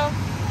yourself?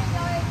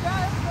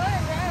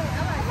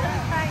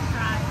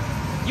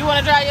 You want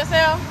to drive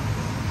yourself?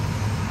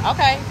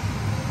 Okay.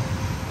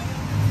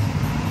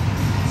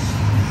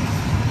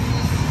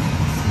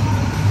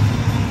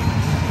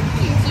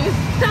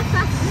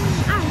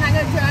 I'm not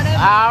gonna drive that.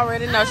 I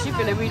already know she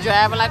finna be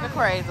driving like a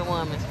crazy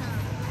woman.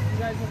 You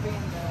guys will be in the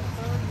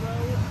front row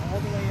all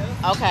the way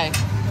up. Okay.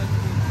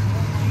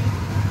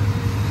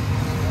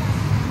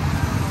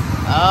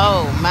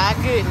 Oh my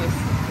goodness.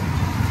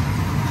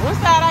 What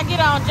side I get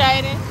on,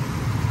 Jaden?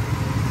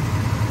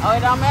 Oh,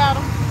 it don't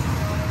matter.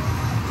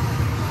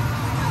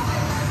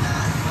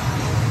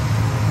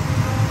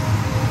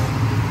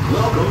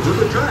 Welcome to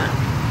the track.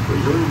 For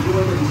your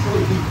enjoyment and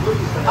safety,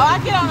 please. Oh, I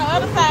get on the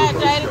other side,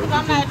 Jaden, because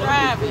I'm not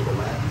driving.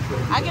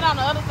 I get on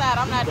the other side,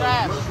 I'm not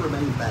driving. Must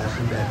remain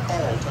fastened at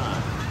all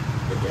times.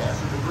 The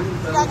gas is a green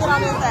You gotta get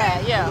on this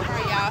side, yeah. All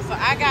right, y'all, so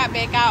I got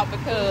back out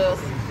because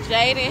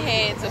Jaden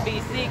had to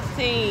be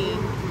 16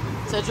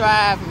 to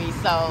drive me,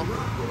 so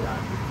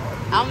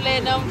I'm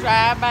letting them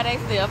drive by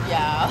themselves,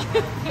 y'all.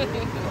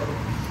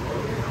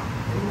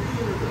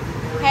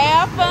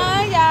 Have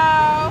fun,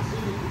 y'all.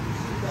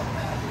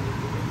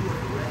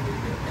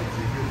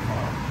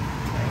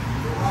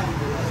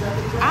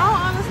 I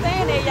don't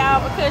understand that,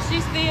 y'all, because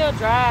she's still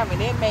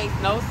driving. It makes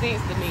no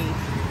sense to me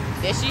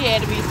that she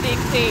had to be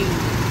 16.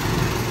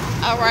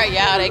 All right,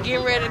 y'all, they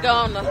getting ready to go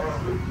on the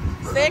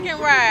second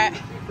ride.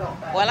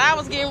 While I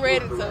was getting ready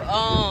to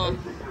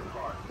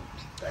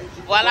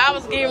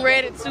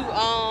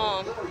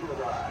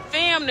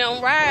film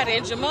them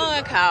riding,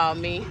 Jemone called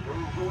me.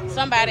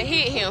 Somebody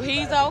hit him.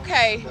 He's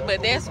okay,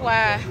 but that's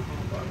why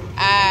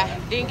I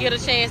didn't get a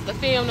chance to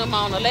film them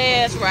on the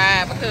last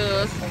ride,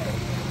 because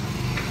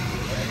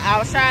I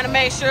was trying to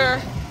make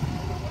sure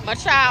my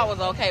child was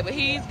okay, but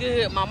he's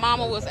good. My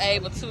mama was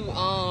able to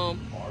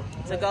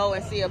go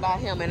and see about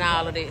him and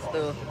all of that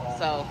stuff,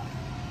 so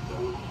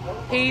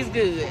he's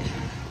good.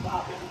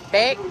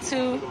 Back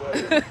to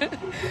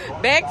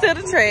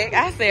the track.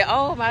 I said,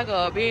 oh my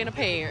God, being a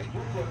parent,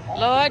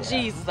 Lord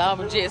Jesus,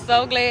 I'm just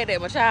so glad that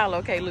my child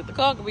okay. Look, the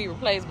car could be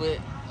replaced, but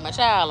my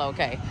child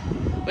okay.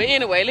 But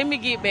anyway, let me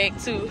get back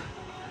to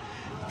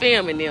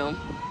filming them.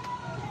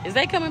 Is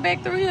they coming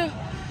back through here?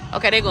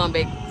 Okay, they're going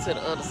back to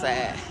the other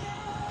side.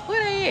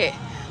 Where they at?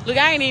 Look,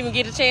 I ain't even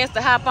get a chance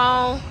to hop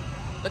on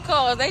the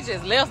cars. They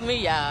just left me,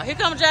 y'all. Here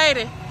come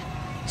Jaden.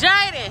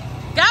 Jaden.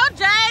 Go,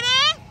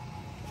 Jaden.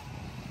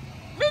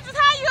 Bitches,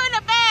 how you in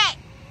the back?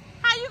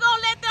 How you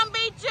gonna let them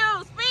beat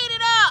you? Speed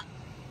it up.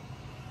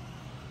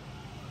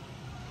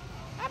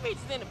 That bitch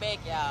is in the back,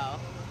 y'all.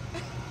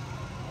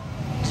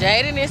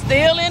 Jaden is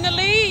still in the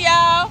lead,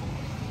 y'all.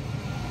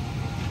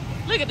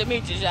 Look at the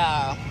Meeches,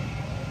 y'all.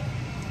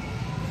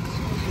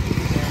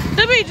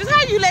 Demetrius,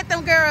 how you let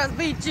them girls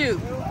beat you?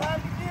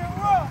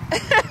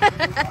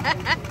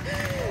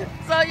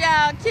 So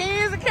y'all,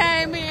 Kenzie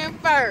came in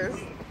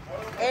first,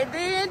 and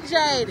then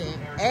Jaden,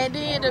 and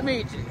then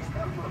Demetrius.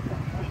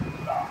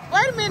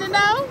 Wait a minute,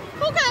 no.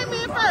 Who came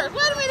in first?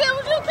 Wait a minute, that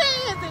was you,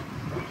 Kenzie.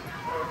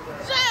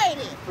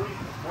 Jaden.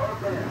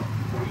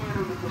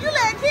 You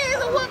let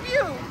Kenzie whoop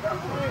you.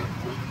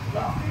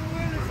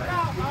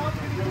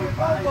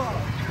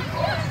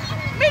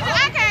 Demetrius,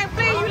 I can't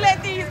believe you let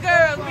these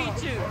girls beat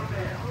you.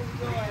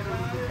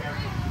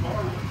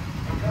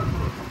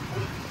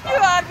 You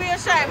ought to be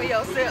ashamed of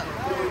yourself.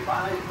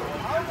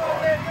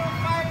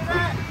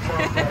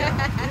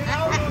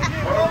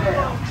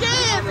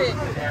 Kenzie,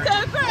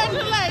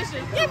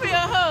 congratulations. Give me a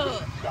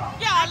hug.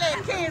 Y'all let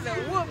Kenzie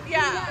whoop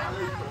y'all.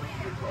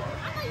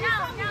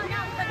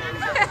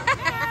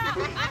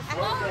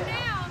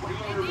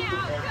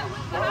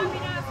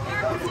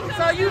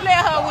 So you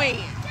let her win.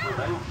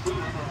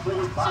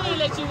 She didn't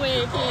let you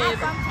win,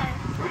 Kenzie.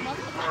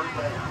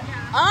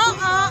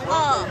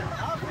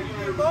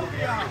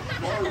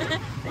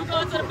 We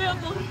going to the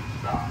building?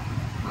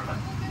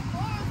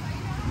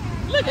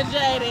 Look at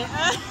Jaden.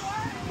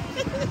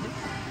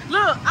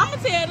 Look, I'm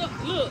gonna tell them.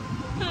 Look,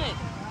 honey.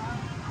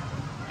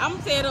 I'm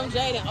gonna tell them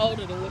Jaden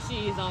older than what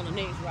she is on the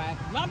next ride.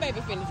 My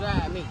baby finna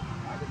drive me.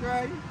 I can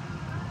drive you.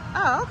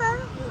 Oh, okay.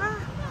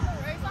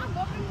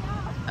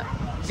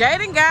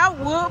 Jaden got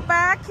whooped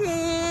by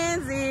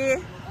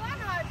Kenzie.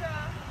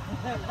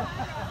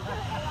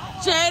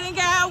 Jaden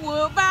got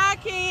whooped by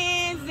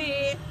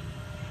Kenzie.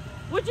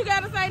 What you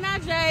gotta say now,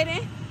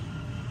 Jaden?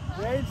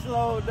 Jaden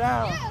slowed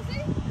down.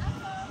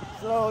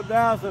 Slowed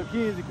down so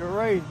Kenzie can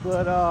race,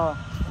 but I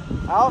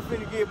was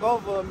finna get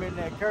both of them in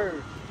that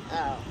curve.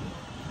 Oh.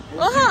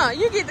 Well,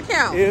 you get the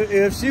count.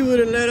 If she would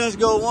have let us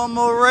go one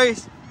more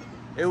race,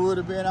 it would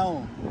have been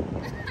on.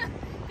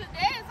 Cause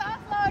Dad saw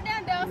slowed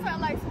down, Dad felt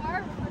like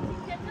swerving, but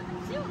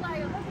she was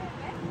like, look at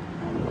that.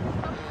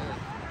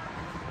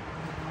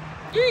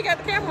 You ain't got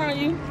the camera on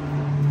you.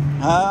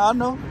 I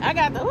know. I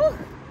got the, whew.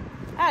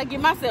 I had to get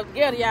myself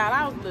together, y'all.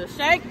 I was a little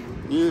shaky.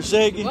 You were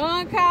shaking?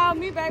 One called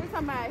me, baby,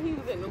 somebody, he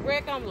was in the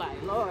wreck. I'm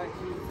like, Lord,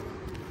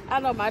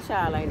 I know my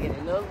child ain't in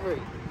another wreck.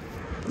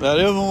 Now,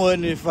 this one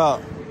wasn't his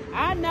fault.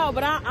 I know,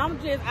 but I'm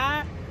just,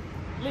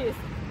 listen,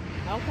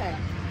 okay.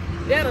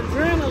 That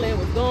adrenaline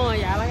was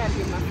going, y'all. I got to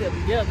get myself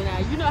together now.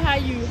 You know how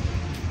you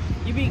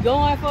be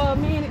going for a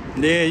minute?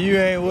 Yeah, you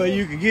ain't where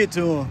you could get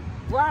to him.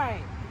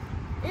 Right.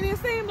 And it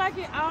seemed like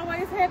it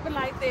always happened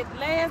like that the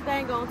last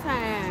dang on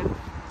time.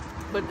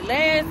 But the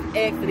last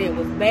accident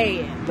was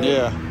bad. But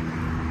Yeah.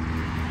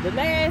 the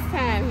last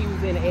time he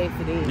was in an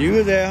accident. You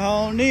was at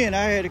home then.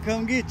 I had to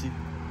come get you.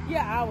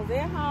 Yeah, I was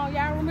at home.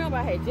 Y'all remember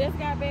I had just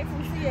got back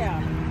from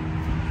Seattle.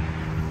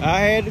 I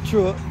had the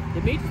truck.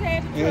 Demetrius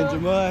had the And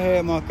truck. Jemone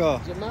had my car.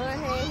 Jemone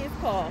had his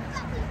car.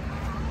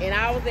 And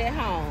I was at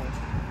home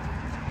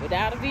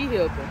without a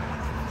vehicle.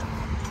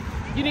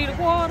 You need a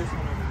quarter?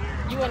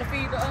 You want to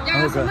feed the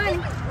Okay.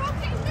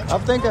 I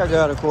think I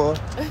got a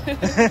quarter.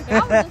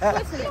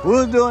 We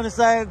was doing the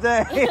same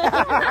thing.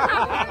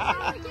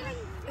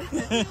 Let me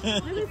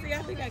see,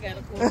 I think I got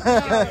a quarter.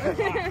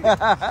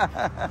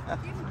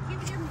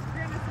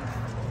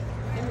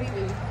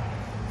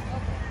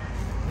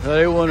 So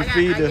they want to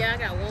feed the... Yeah, I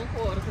got 1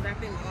 quarter because I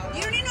think...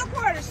 You don't need no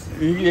quarters.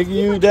 You can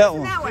use that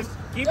one. That one.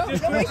 Keep this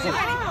question.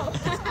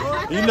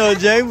 You know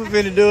Jay was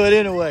finna do it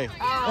anyway.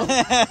 Oh.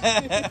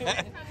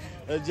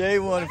 Jay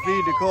want to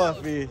feed the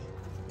crawfish.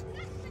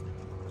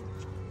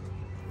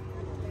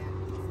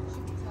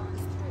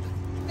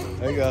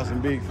 They got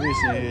some big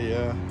fish in here,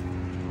 y'all.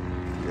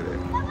 Look at that.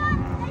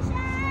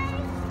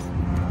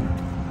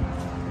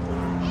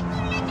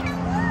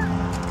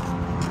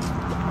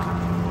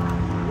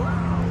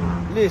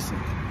 Listen,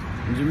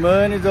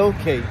 Jemone is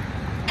okay.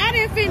 I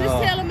didn't finish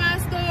telling my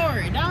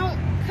story. Don't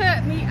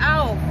cut me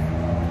off.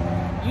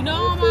 You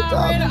know I'm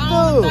already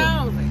on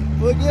 1,000.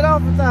 Well, get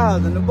off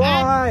 1,000. The ball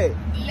high.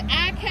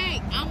 I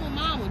can't. I'm a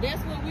mama.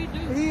 That's what we do.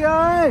 He all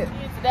right.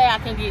 Today I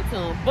can get to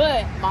him.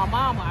 But my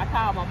mama, I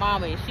called my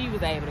mama and she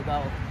was able to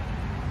go.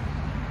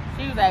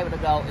 She was able to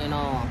go and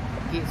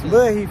get to him.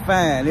 But he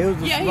fine. It was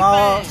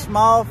a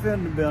small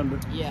fender bender.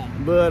 Yeah.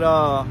 But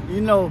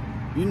you know,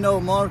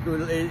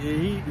 Monica,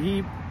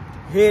 he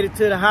headed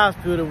to the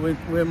hospital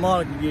when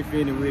Monica get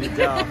finished with the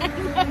job.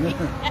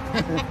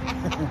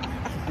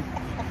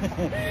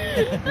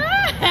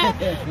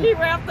 He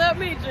wrapped up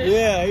Meech.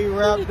 Yeah, he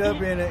wrapped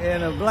up in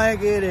a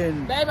blanket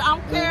and. Baby,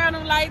 I'm carrying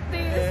him like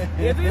this.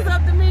 If it's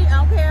up to me,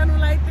 I'm carrying him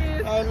like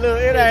this. Oh, look,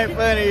 it ain't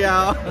funny,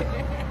 y'all.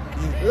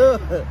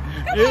 Look.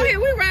 Come on here,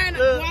 we riding,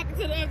 walking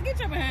to the other. Get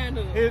your behind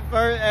us. His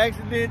first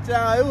accident,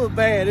 y'all, it was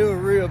bad. It was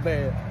real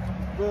bad.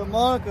 But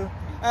Monica,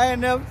 I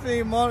ain't never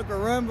seen Monica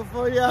run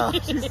before, y'all.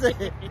 She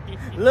said,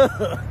 look,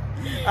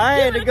 I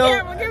had to go.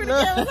 Give me the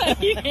camera.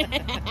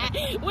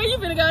 Where you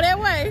finna go that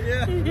way?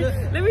 Yeah.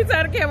 Let me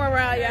turn the camera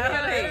around,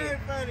 y'all. It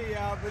ain't funny,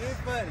 y'all, but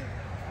it's funny.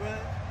 But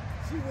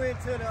she went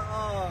to the,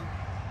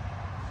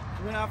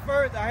 when I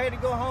had to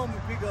go home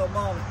and pick up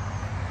Monica.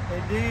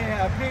 And then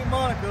I picked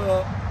Monica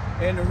up,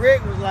 and the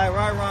wreck was like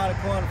right around the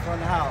corner from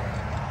the house.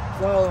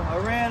 So we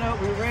ran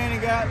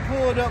and got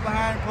pulled up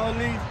behind the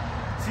police.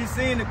 She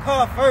seen the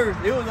car first.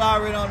 It was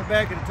already on the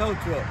back of the tow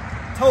truck.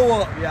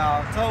 Tow up,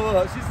 y'all. Tow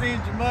up. She seen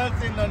Jemone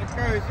sitting on the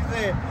curb. She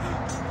said,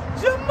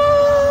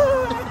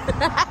 Jemone!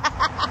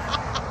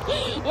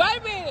 Wait a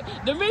minute.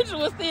 Demetrius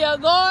was still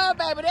going,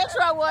 baby. That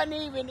truck wasn't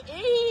even,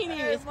 he didn't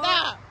even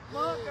stop.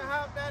 Monica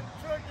hopped out the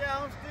truck,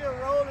 y'all. I'm still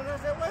rolling. I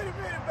said, wait a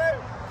minute,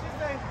 baby. She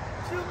said,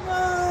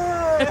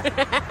 Jemone!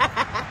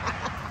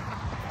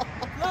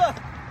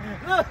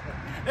 Look.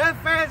 That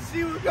fast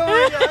she was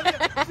going, y'all.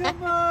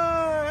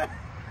 Jemone!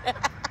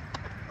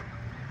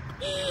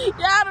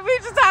 Y'all,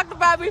 Demetrius talked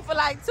about me for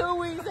like 2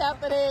 weeks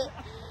after that.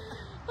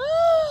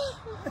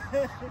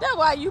 That's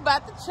why you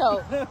about to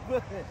choke.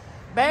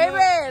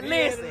 Baby,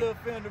 listen. A little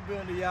fender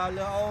bender, y'all.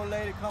 Little old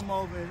lady come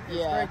over and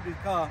scrape this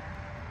car.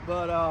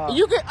 But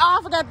you get. Oh,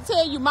 I forgot to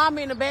tell you,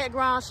 Mama in the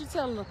background. She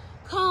telling her,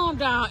 "Calm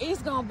down.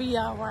 It's gonna be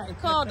all right."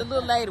 The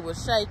little lady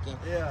was shaking,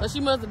 but she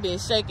must have been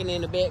shaking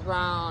in the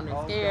background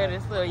and scared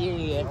and stuff. Yeah.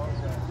 Okay.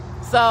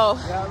 So.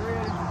 Y'all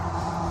ready?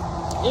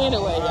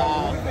 Anyway,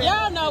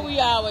 y'all know we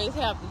always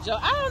have to joke.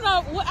 I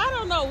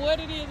don't know what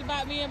it is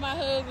about me and my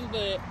husband,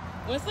 but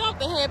when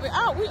something happens,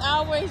 we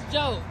always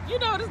joke. You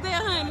notice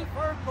that, honey?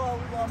 First of all,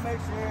 we gonna make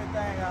sure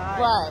everything all right.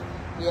 Right.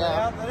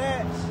 Yeah. After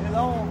that, it's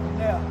on from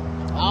there.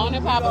 On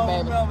and Papa,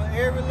 baby. Remember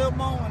every little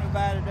moment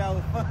about it that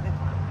was funny.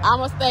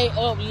 I'ma stay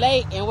up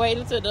late and wait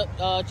until the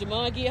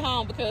Jemone get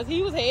home because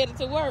he was headed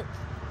to work.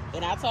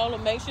 And I told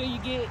him, make sure you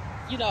get,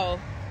 your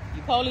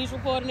police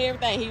report and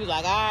everything. He was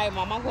like, all right,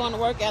 Mom, I'm going to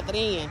work after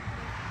the end.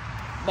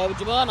 Baby,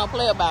 Jemone don't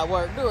play about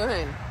work. Do it,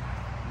 honey.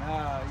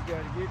 Nah, you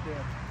gotta get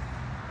there.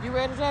 You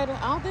ready,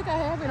 Jada? I don't think I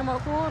have any more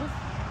quarters.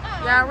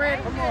 Y'all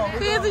ready? Come on.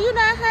 Kids, you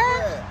not high?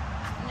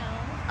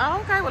 Yeah.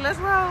 Oh, okay, well, let's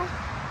roll.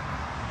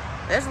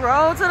 Let's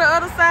roll to the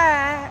other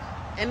side.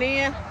 And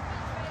then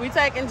we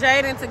taking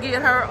Jaden to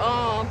get her,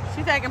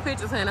 she taking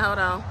pictures, honey. Hold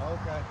on.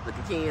 Okay. Look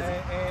at kids.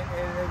 And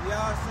if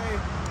y'all say,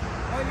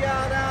 oh,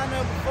 y'all down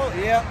there before?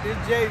 Yep, this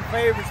Jay's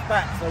favorite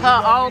spot. So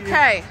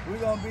Okay. We're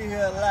going to be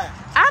here a lot.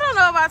 I don't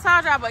know if I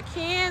told y'all, but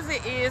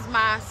Kenzie is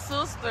my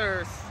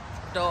sister's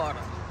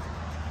daughter.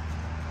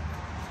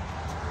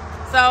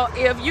 So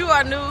if you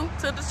are new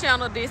to the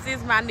channel, this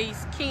is my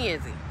niece,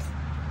 Kenzie.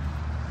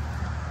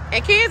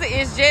 And Kenzie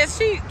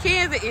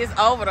is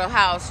over the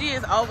house. She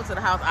is over to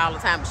the house all the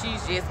time, but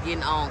she's just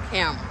getting on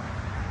camera.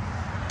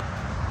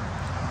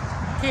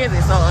 Kenzie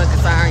is so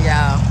unconcerned,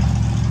 y'all.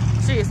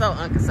 She is so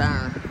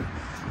unconcerned.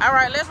 All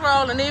right, let's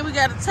roll. And then we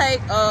got to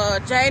take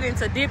Jaden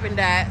to Dippin'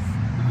 Dots.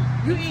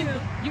 You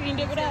eating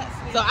Dippin' Dots?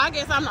 So I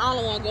guess I'm the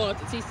only one going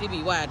to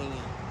TCBY then.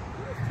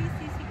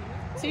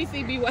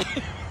 TCBY.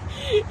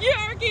 You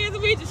heard Kenzie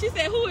mention. She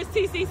said, who is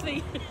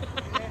TCC?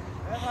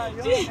 That's how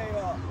young they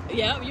are.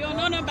 Yep, you don't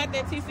know nothing about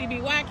that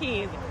TCBY,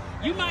 Kenzie.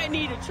 You might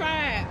need to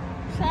try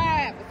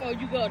it before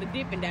you go to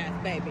Dippin' Dots,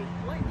 baby.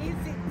 What is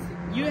it?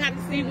 You have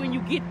to see when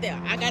you get there.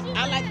 I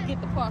like to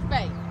get the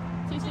parfait.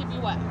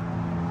 TCBY.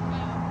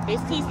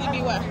 It's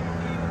TCBY.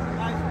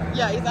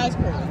 Yeah, it's ice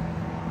cream.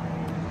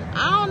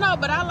 I don't know,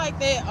 but I like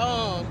that.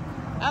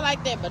 I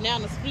like that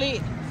banana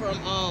split from.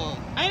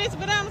 Ain't it a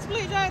banana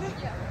split, Jada?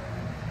 Yeah.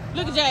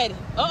 Look at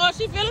Jada.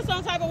 She feeling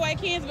some type of way,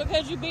 Kenzie,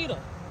 because you beat her.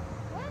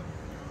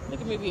 What?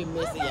 Look at me being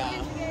messy,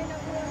 y'all.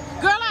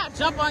 Girl, I'll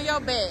jump on your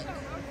back.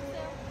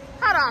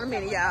 Hold on a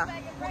minute, y'all.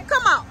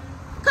 Come on.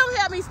 Come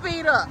help me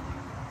speed up.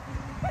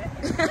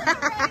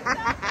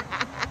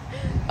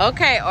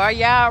 Okay, are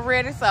y'all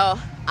ready? So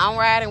I'm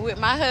riding with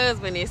my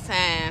husband this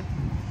time.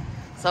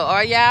 So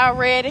are y'all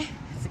ready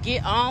to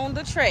get on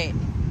the track?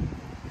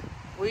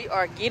 We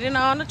are getting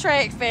on the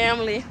track,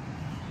 family.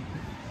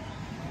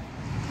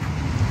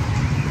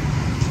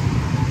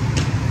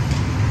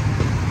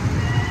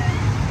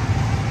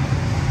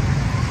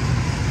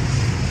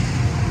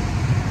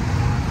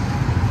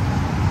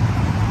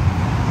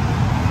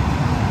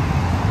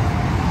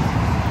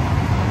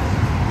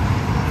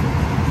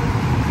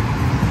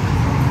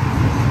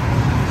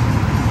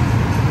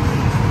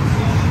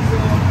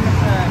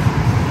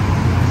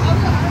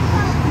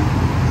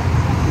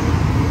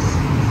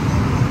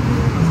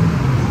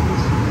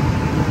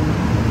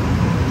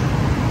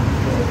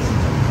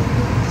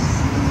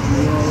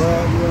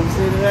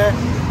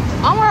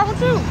 I'm right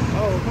with you.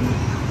 Oh, come on.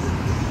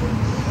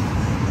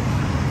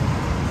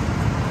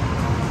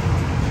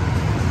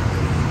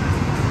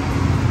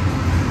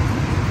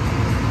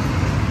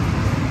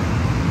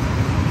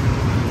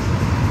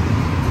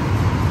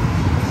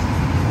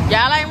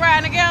 Y'all ain't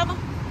riding together?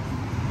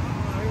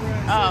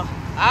 Oh.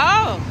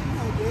 Oh.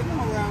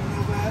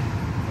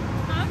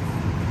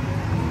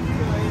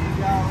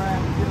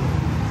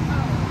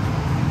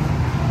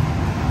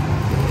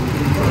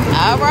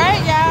 All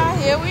right, y'all.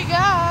 Here we go.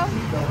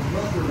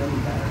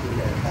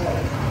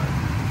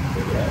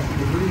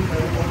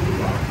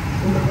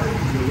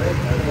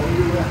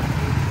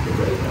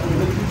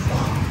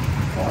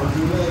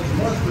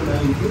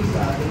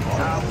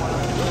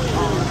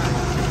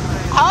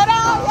 Hold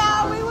on,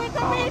 y'all. We with the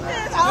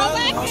bitches. Oh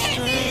my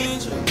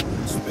goodness.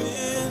 It's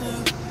been a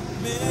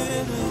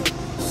minute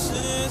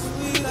since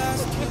we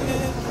last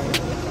kicked.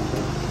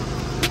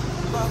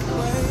 By the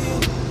way,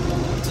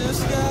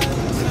 just got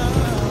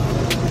time.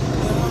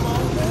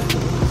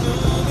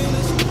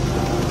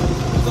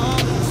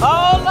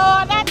 Oh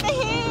Lord, not the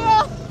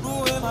hill.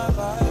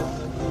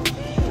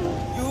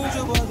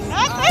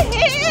 Not the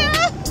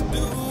hill.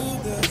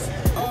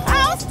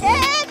 I'm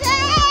scared,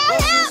 y'all.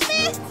 Help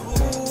me.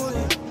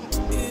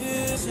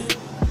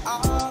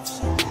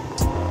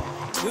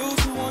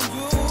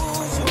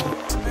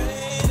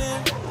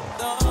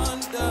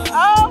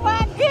 Oh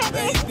my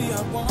goodness.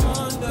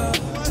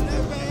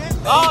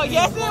 Oh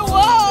yes, it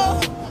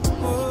was.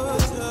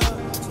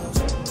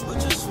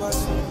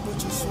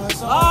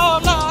 Oh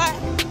Lord.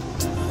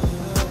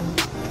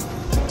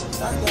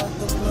 I got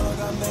the plug,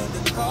 I made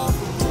the call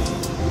for me.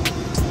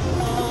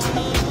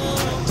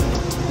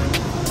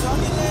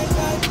 Talking late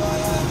night, boy,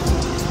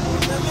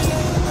 let me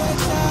lay the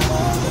bedtime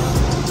on you.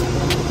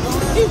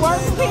 He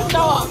working his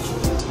dog.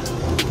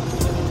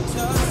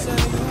 Just say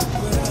you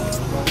will.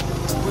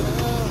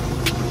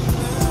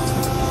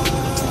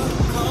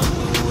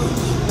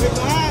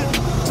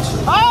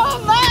 Oh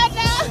my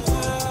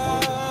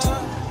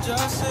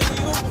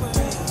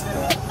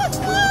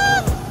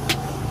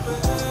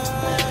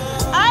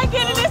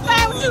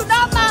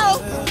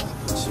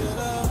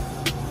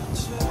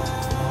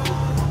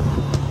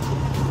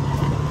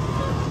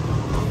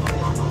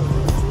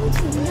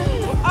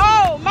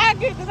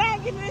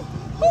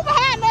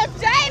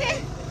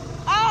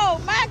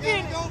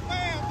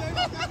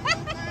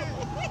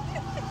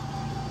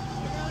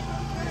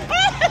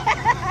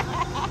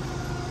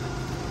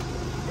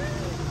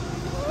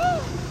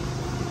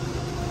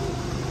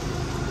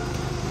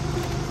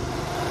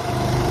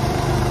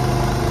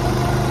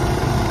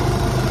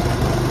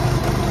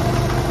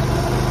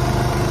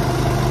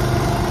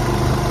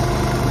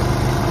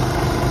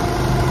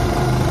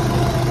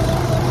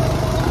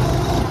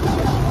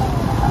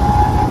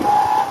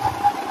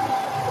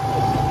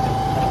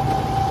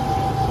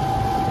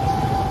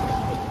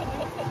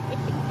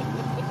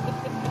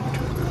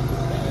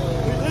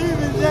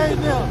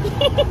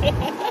We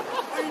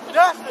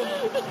dusting.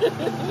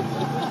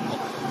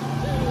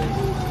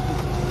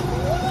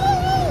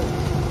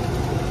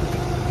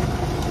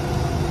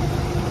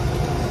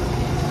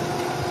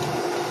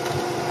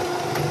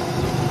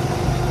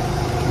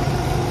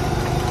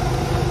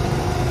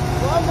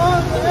 Come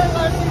on, man,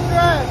 like you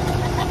drive.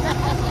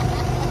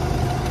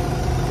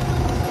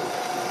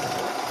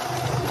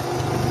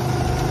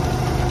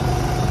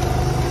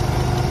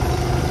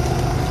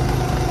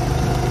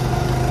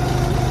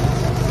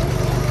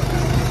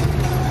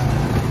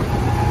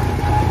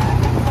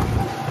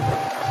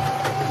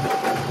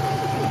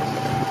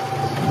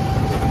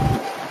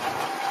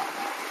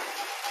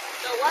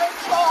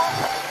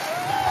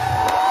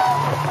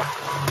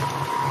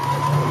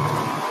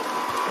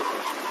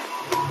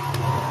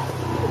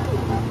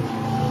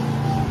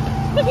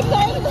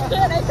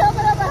 They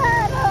coming up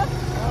behind us.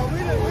 We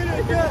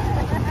done got it.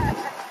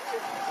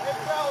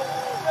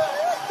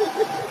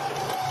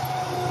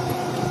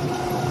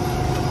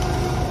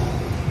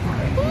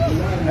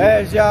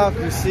 As y'all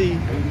can see,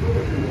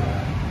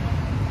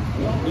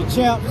 the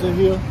champs are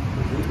here.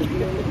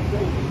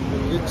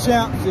 The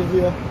champs are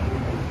here.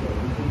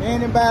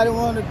 Anybody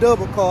want a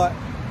double cart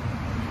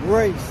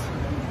race?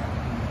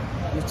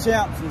 The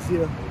champs is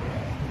here.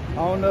 I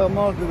don't know if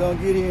Monica gonna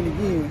get in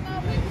again.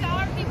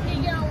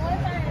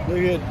 Look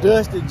at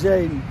Dusty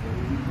Jaden.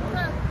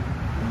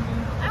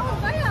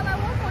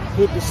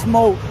 Hit the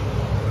smoke.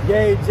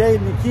 Gave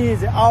Jaden and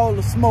Kenzie all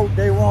the smoke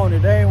they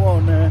wanted. They ain't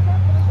want none.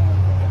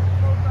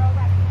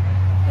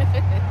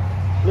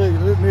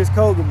 Look, Miss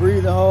Coker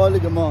breathing hard.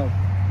 Look at Monica.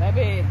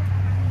 Baby,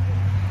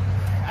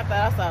 I thought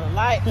I saw the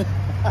light.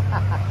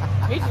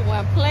 Meech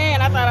wasn't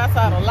playing. I thought I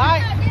saw the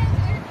light.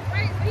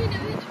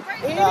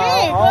 He did,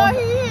 boy.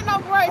 He hit no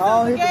brakes. I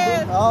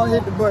don't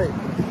hit the brake.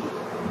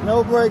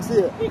 No brakes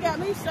here. He got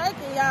me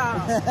shaking,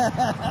 y'all.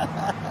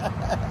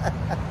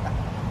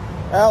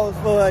 That was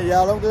fun,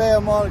 y'all. I'm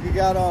glad Monica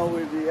got on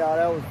with me, y'all.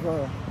 That was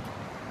fun.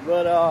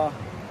 But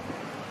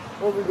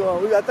what we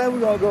going? I think we're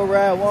gonna go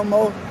ride one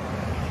more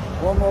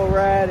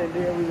ride, and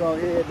then we're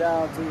gonna head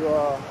down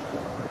to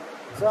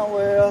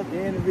somewhere else, the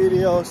end of the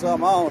video or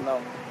something. I don't know.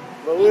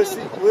 But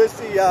we'll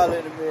see y'all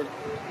in a minute.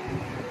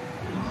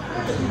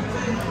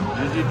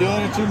 Is you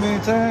doing it too many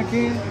times,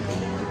 Ken?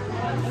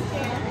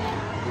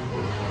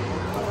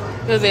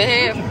 Cause it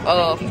had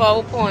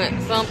 4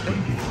 point something.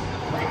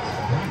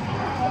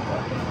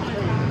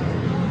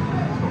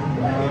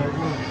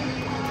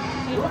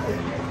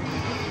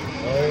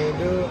 There you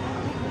do it.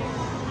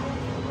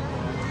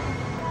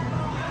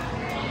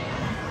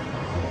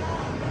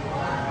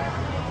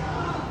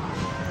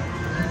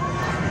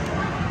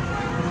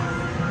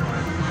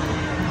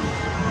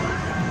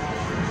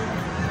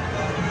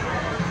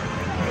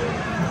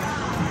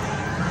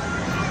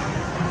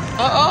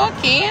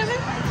 Kenzie.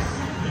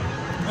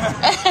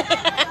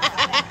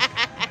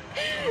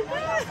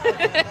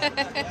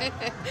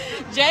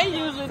 Jay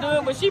usually do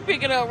it, but she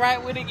pick it up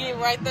right when it get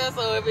right there.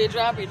 So if it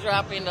drop in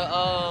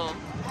the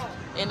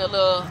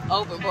little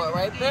open part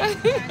right there.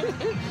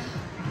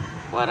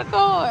 What a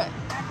card!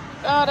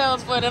 Oh, that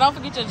was funny. Don't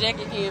forget your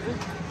jacket, Kenzie.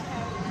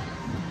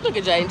 Look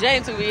at Jane.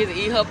 Jane too easy to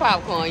eat her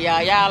popcorn,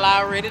 y'all. Y'all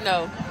already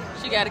know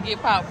she got to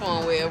get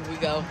popcorn wherever we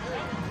go.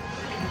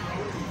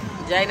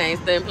 Jane ain't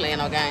still playing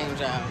no games,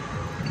 y'all.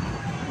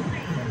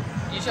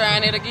 You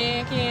trying it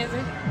again,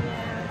 Kenzie?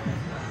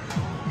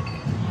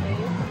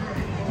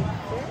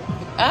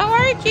 All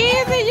right,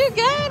 Kenzie, you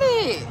got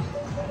it.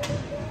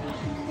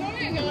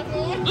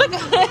 Look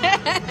at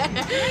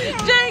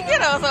Jane,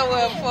 get on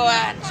somewhere before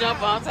I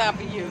jump on top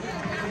of you.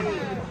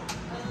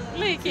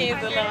 Leave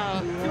Kenzie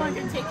alone. You want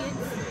your tickets?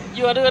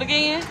 You want to do it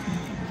again? You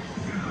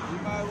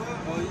might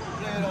well. You can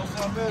play it on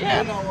something else.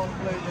 Yeah. You don't want to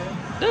play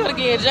that. Do it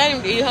again.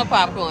 Jane eat her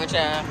popcorn,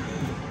 child.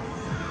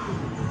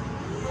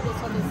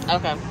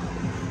 Okay.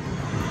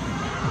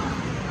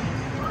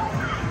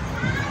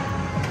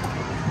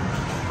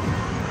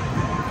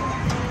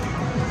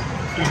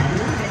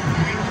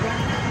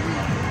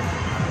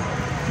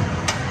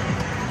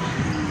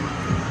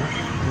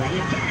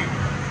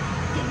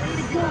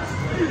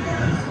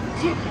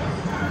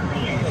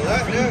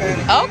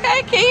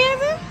 Okay,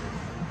 Kenzie.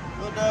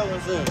 What that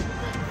was it?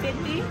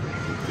 50.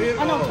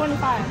 Oh no,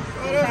 25.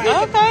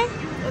 Okay.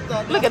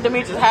 Look at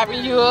Demetrius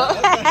hyping you up.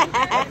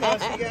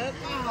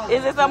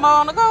 Is there some more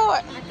on the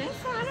card? I think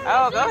so.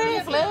 Oh, go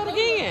ahead, flip it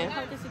again.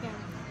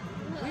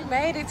 We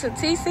made it to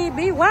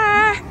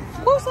TCBY.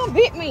 Who some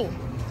bit me?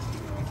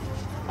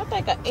 I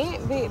think an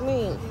ant bit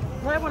me.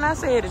 Right when I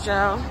said it,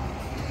 y'all.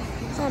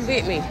 Some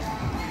bit me.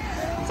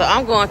 So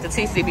I'm going to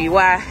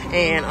TCBY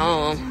and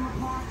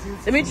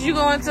Demetrius, you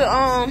going to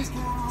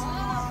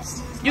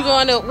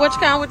what you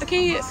count with the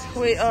kids?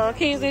 With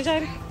Kenzie and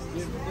Jada?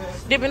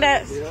 Dippin'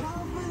 Dots? Yeah.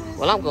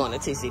 Well, I'm going to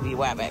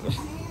TCBY, baby.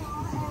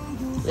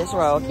 Let's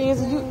roll.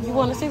 Kenzie, you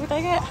want to see what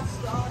they got?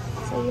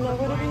 So you know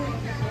what it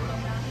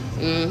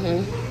is?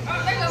 Mm-hmm.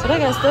 So they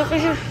got stuff in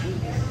here.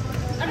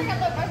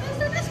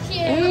 That's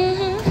cute.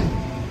 Mm-hmm.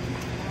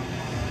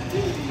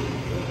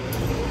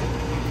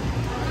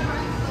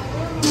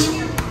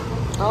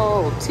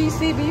 Oh,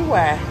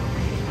 TCBY.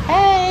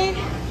 Hey.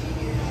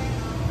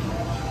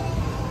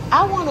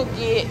 I want to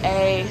get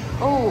a...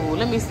 Oh,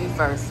 let me see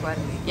first.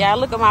 Y'all,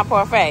 look at my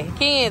parfait.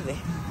 Kenzie.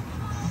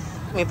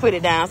 Let me put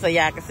it down so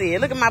y'all can see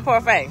it. Look at my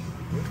parfait.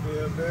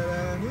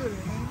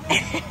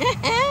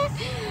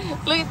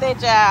 Look at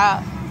that,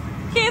 y'all.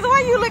 Kenzie,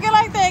 why you looking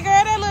like that,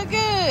 girl? That look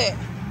good.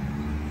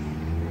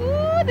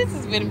 Ooh, this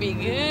is gonna be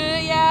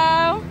good,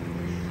 y'all.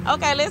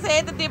 Okay, let's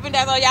head to Dippin'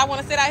 Dots. Oh, y'all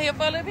want to sit out here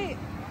for a little bit?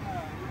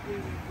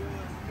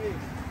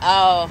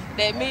 Oh,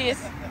 that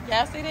miss.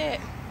 Y'all see that?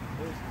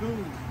 It's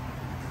cool.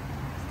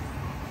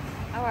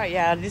 All right,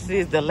 y'all. This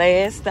is the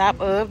last stop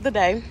of the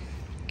day.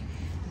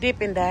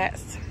 Dippin'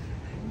 Dots.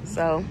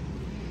 So,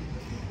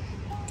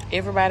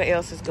 everybody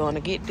else is going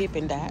to get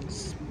Dippin'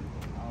 Dots.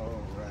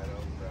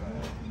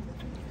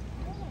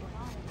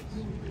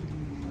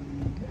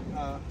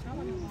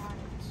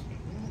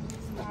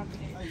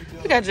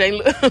 Look at Jay.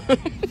 Look. Let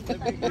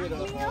me get a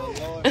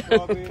large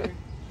strawberry.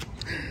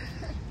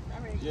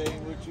 Jay,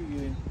 what you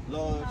get?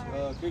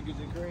 Large cookies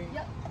and cream?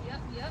 Yep.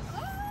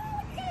 Oh,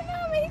 you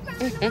know me. He found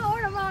the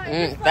order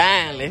mine.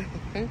 Finally.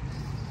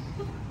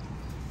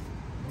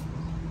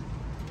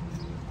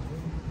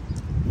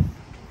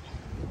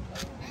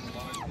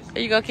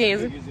 There you go,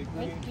 Kenzie.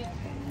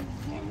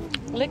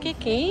 Look at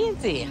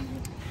Kenzie.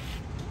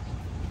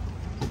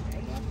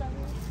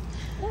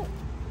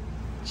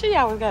 She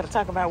always got to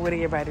talk about what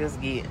everybody else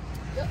get.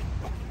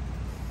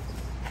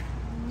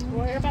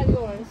 Well, everybody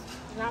yours,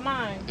 not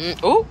mine.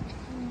 Ooh,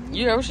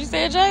 you heard what she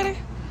said, Jada?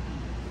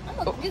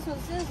 This one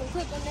says some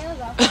clip on nails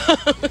off.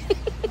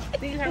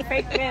 These are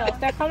fake nails.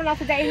 They're coming off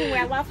today anyway.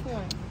 I lost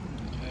one.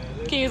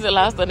 Kenzie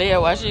lost a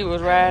nail while she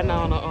was riding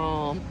on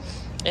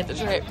the at the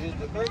track.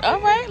 All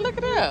right, look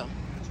at that.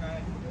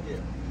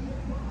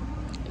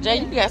 Jay,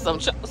 you got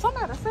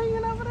somebody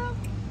singing over there?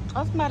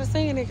 Oh, somebody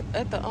singing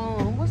at the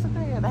what's the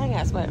thing? The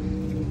hangout spot.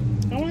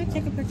 I want to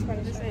take a picture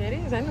of this. It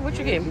is, ain't it? What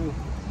you getting?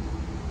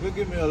 You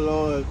give me a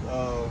large.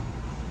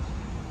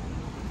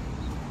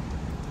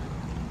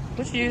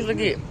 What you usually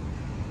get?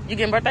 You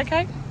getting birthday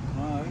cake?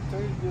 It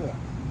tastes good.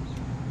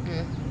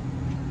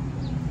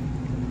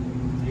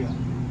 Yeah,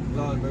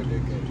 large birthday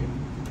cake. Yeah.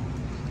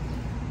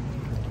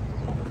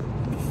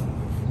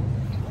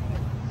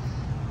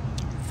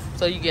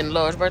 So you getting a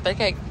large birthday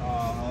cake?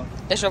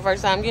 That's your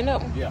first time getting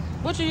up? Yeah.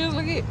 What you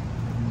usually get?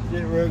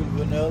 Just regular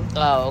vanilla.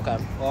 Oh, okay.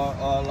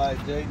 Or like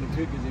Jay, the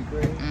cookies and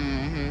cream.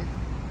 Mm-hmm.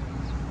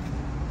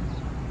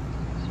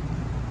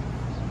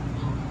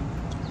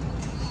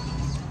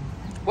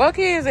 What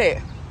kid is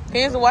it?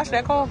 Kids to wash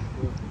that car?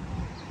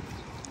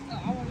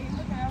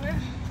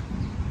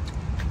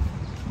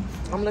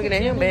 I'm looking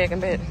at him back and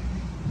back.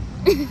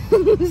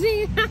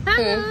 See?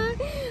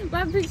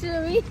 My picture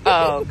of me.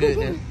 Oh,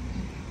 goodness.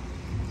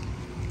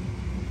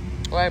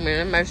 Wait a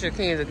minute, make sure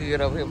Kenzie can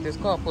get over here with this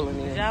car pulling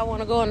in. Y'all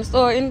want to go in the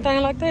store or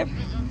anything like that?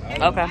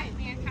 Okay.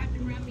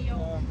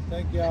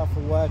 Thank y'all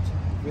for watching.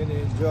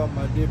 Really enjoy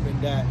my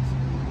Dippin' Dots.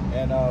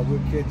 And we'll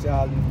catch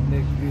y'all in the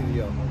next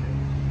video.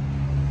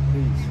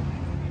 Peace.